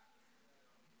back.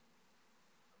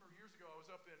 I remember years ago, I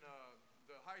was up in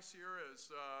the High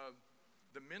Sierras,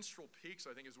 the Minstrel Peaks,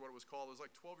 I think is what it was called. I was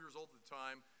like 12 years old at the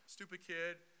time, stupid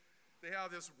kid. They have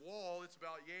this wall, it's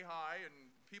about yay high, and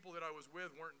people that I was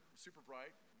with weren't super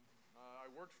bright. I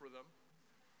worked for them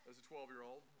as a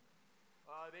 12-year-old.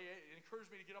 They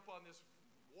encouraged me to get up on this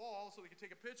wall so they could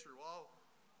take a picture. Well,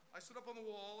 I stood up on the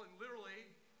wall, and literally,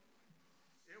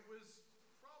 it was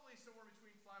probably somewhere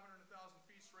between 500 and 1,000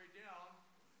 feet straight down.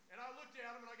 And I looked at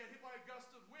them, and I got hit by a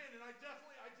gust of wind, and I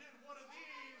did one of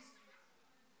these.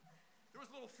 There was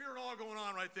a little fear and awe going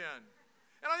on right then.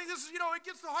 And I think this is, it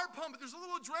gets the heart pumping. There's a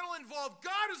little adrenaline involved.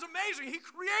 God is amazing. He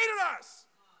created us.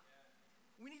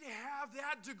 We need to have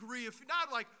that degree of,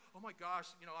 not like, oh my gosh,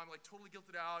 I'm like totally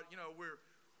guilted out.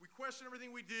 We question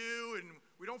everything we do, and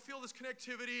we don't feel this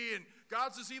connectivity, and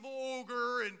God's this evil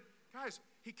ogre. And guys,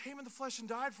 He came in the flesh and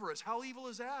died for us. How evil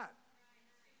is that?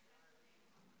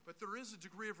 But there is a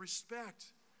degree of respect,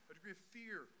 a degree of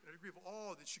fear, and a degree of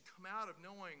awe that should come out of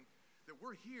knowing that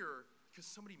we're here because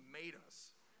somebody made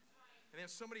us. And then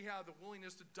somebody had the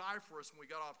willingness to die for us when we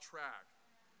got off track.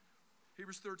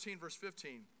 Hebrews 13, verse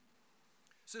 15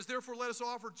 says, therefore let us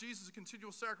offer Jesus a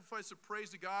continual sacrifice of praise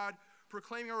to God,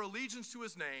 proclaiming our allegiance to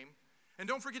His name. And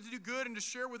don't forget to do good and to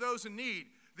share with those in need.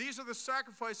 These are the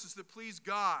sacrifices that please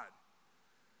God.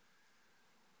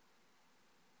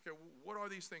 Okay, what are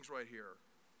these things right here?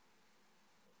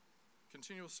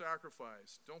 Continual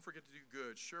sacrifice. Don't forget to do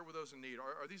good. Share with those in need.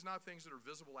 Are these not things that are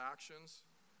visible actions?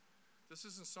 This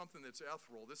isn't something that's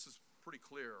ethereal. This is pretty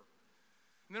clear.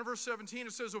 And then in verse 17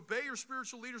 it says, obey your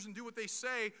spiritual leaders and do what they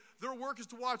say. Their work is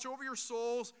to watch over your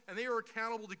souls, and they are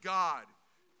accountable to God.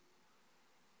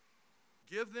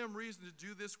 Give them reason to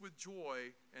do this with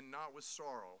joy and not with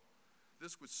sorrow.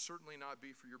 This would certainly not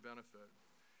be for your benefit.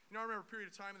 I remember a period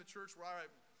of time in the church where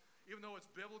even though it's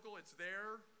biblical, it's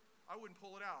there, I wouldn't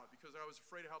pull it out because I was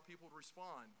afraid of how people would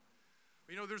respond.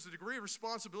 But there's a degree of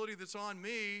responsibility that's on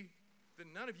me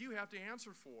that none of you have to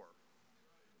answer for.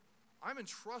 I'm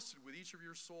entrusted with each of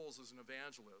your souls as an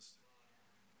evangelist.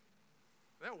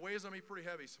 That weighs on me pretty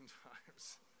heavy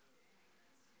sometimes.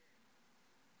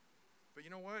 But you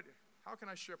know what? How can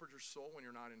I shepherd your soul when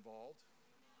you're not involved?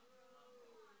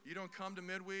 You don't come to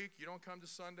midweek, you don't come to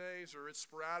Sundays, or it's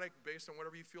sporadic based on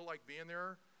whatever you feel like being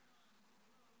there.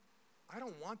 I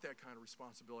don't want that kind of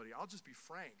responsibility. I'll just be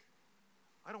frank.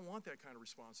 I don't want that kind of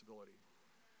responsibility.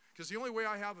 Because the only way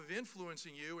I have of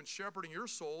influencing you and shepherding your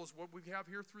soul is what we have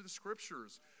here through the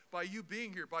Scriptures. By you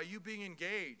being here, by you being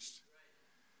engaged.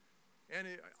 And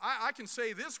I can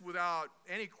say this without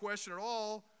any question at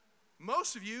all.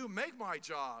 Most of you make my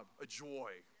job a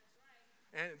joy.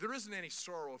 And there isn't any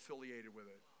sorrow affiliated with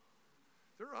it.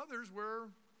 There are others where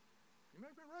you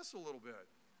make me wrestle a little bit.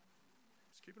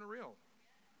 Just keeping it real.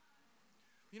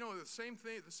 You know, the same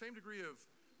thing, the same degree of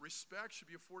respect should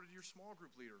be afforded to your small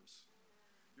group leaders,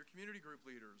 your community group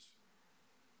leaders,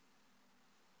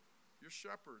 your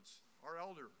shepherds, our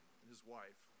elder and his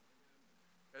wife.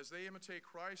 As they imitate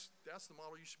Christ, that's the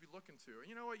model you should be looking to. And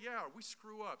you know what? Yeah, we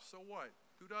screw up. So what?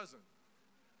 Who doesn't?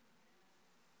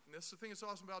 And that's the thing that's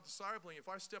awesome about discipling. If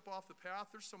I step off the path,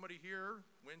 there's somebody here,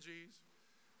 Wingies,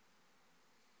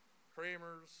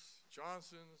 Kramers,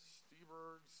 Johnsons,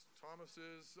 Stebergs,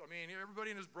 Thomases. I mean,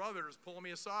 everybody and his brother is pulling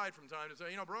me aside from time to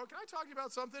time. You know, bro, can I talk to you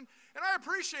about something? And I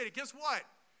appreciate it. Guess what?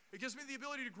 It gives me the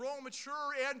ability to grow and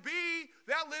mature and be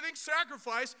that living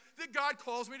sacrifice that God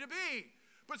calls me to be.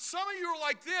 But some of you are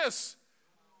like this.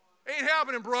 Ain't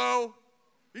happening, bro.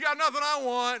 You got nothing I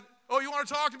want. Oh, you want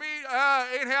to talk to me?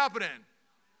 Ain't happening.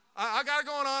 I got it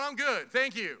going on. I'm good.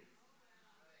 Thank you.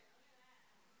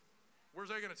 Where's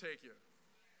that going to take you?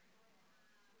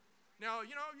 Now,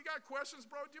 you know, you got questions,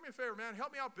 bro, do me a favor, man.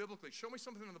 Help me out biblically. Show me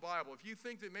something in the Bible. If you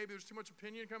think that maybe there's too much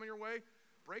opinion coming your way,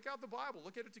 break out the Bible.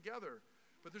 Look at it together.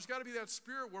 But there's got to be that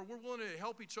spirit where we're willing to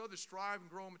help each other strive and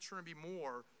grow and mature and be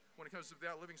more when it comes to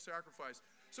that living sacrifice.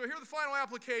 So here are the final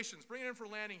applications. Bring it in for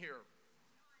landing here.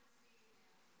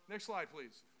 Next slide,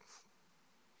 please.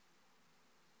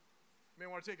 You may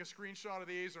want to take a screenshot of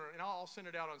these, and I'll send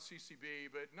it out on CCB.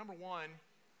 But number one,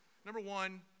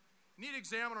 we need to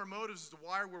examine our motives as to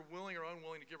why we're willing or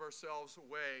unwilling to give ourselves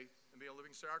away and be a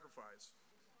living sacrifice.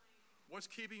 What's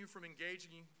keeping you from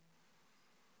engaging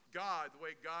God the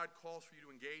way God calls for you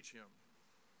to engage Him?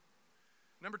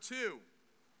 Number two,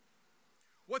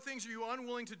 what things are you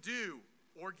unwilling to do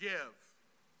or give?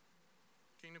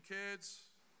 Kingdom kids,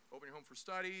 opening your home for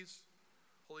studies,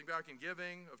 holding back in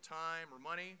giving of time or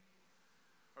money.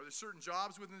 Are there certain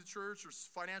jobs within the church or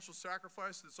financial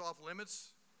sacrifice that's off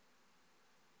limits?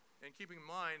 And keeping in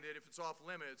mind that if it's off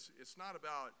limits, it's not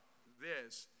about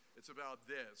this, it's about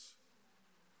this.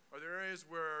 Are there areas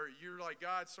where you're like,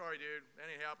 God, sorry, dude, that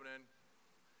ain't happening?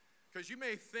 Because you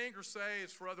may think or say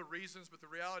it's for other reasons, but the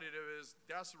reality of it is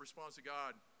that's the response to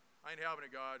God. I ain't having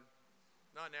it, God.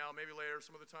 Not now, maybe later,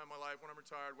 some other time in my life when I'm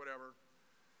retired, whatever.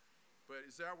 But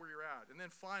is that where you're at? And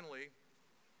then finally,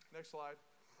 next slide.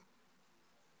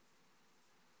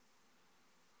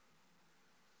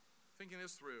 Thinking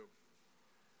this through.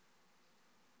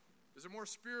 Is it more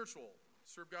spiritual to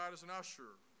serve God as an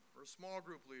usher or a small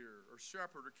group leader or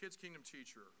shepherd or kids kingdom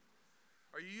teacher?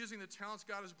 Are you using the talents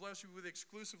God has blessed you with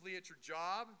exclusively at your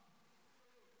job?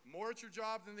 More at your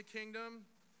job than the kingdom?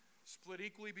 Split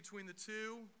equally between the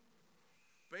two?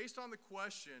 Based on the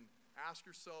question, ask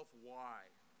yourself why.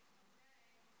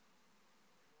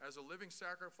 As a living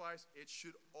sacrifice, it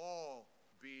should all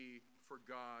be for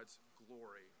God's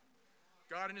glory.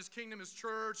 God and His kingdom, His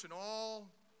church, and all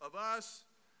of us,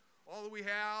 all that we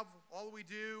have, all that we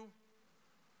do,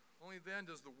 only then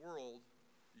does the world,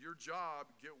 your job,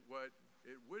 get what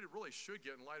it really should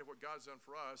get in light of what God's done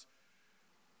for us.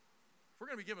 If we're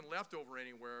going to be given leftover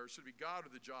anywhere, it should be God or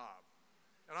the job.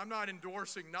 And I'm not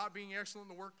endorsing not being excellent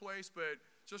in the workplace, but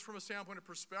just from a standpoint of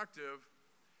perspective,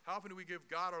 how often do we give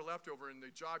God our leftover and the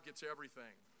job gets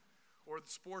everything? Or the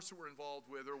sports that we're involved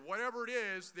with, or whatever it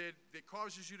is that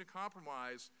causes you to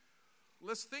compromise.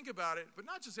 Let's think about it, but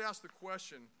not just ask the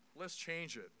question, let's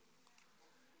change it.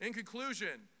 In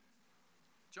conclusion,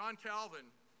 John Calvin,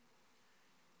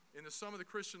 in the Sum of the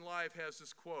Christian Life, has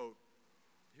this quote.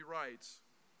 He writes,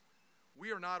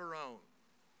 "We are not our own.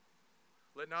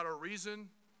 Let not our reason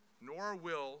nor our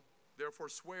will therefore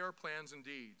sway our plans and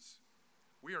deeds.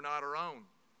 We are not our own.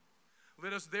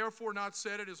 Let us therefore not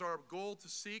set it as our goal to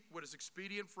seek what is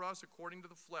expedient for us according to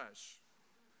the flesh.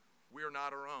 We are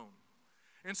not our own.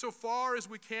 And so far as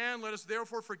we can, let us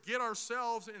therefore forget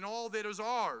ourselves in all that is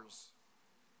ours.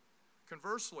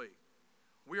 Conversely,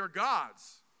 we are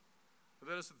God's.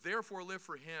 Let us therefore live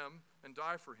for Him and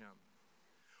die for Him.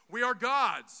 We are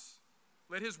God's.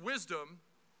 Let his wisdom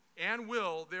and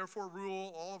will therefore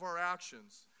rule all of our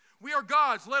actions. We are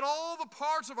God's. Let all the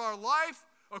parts of our life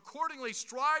accordingly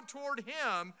strive toward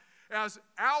him as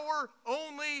our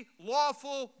only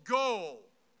lawful goal.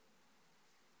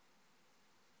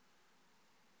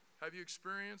 Have you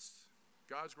experienced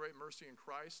God's great mercy in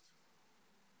Christ?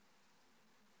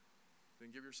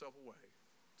 Then give yourself away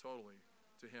totally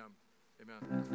to him. Amen.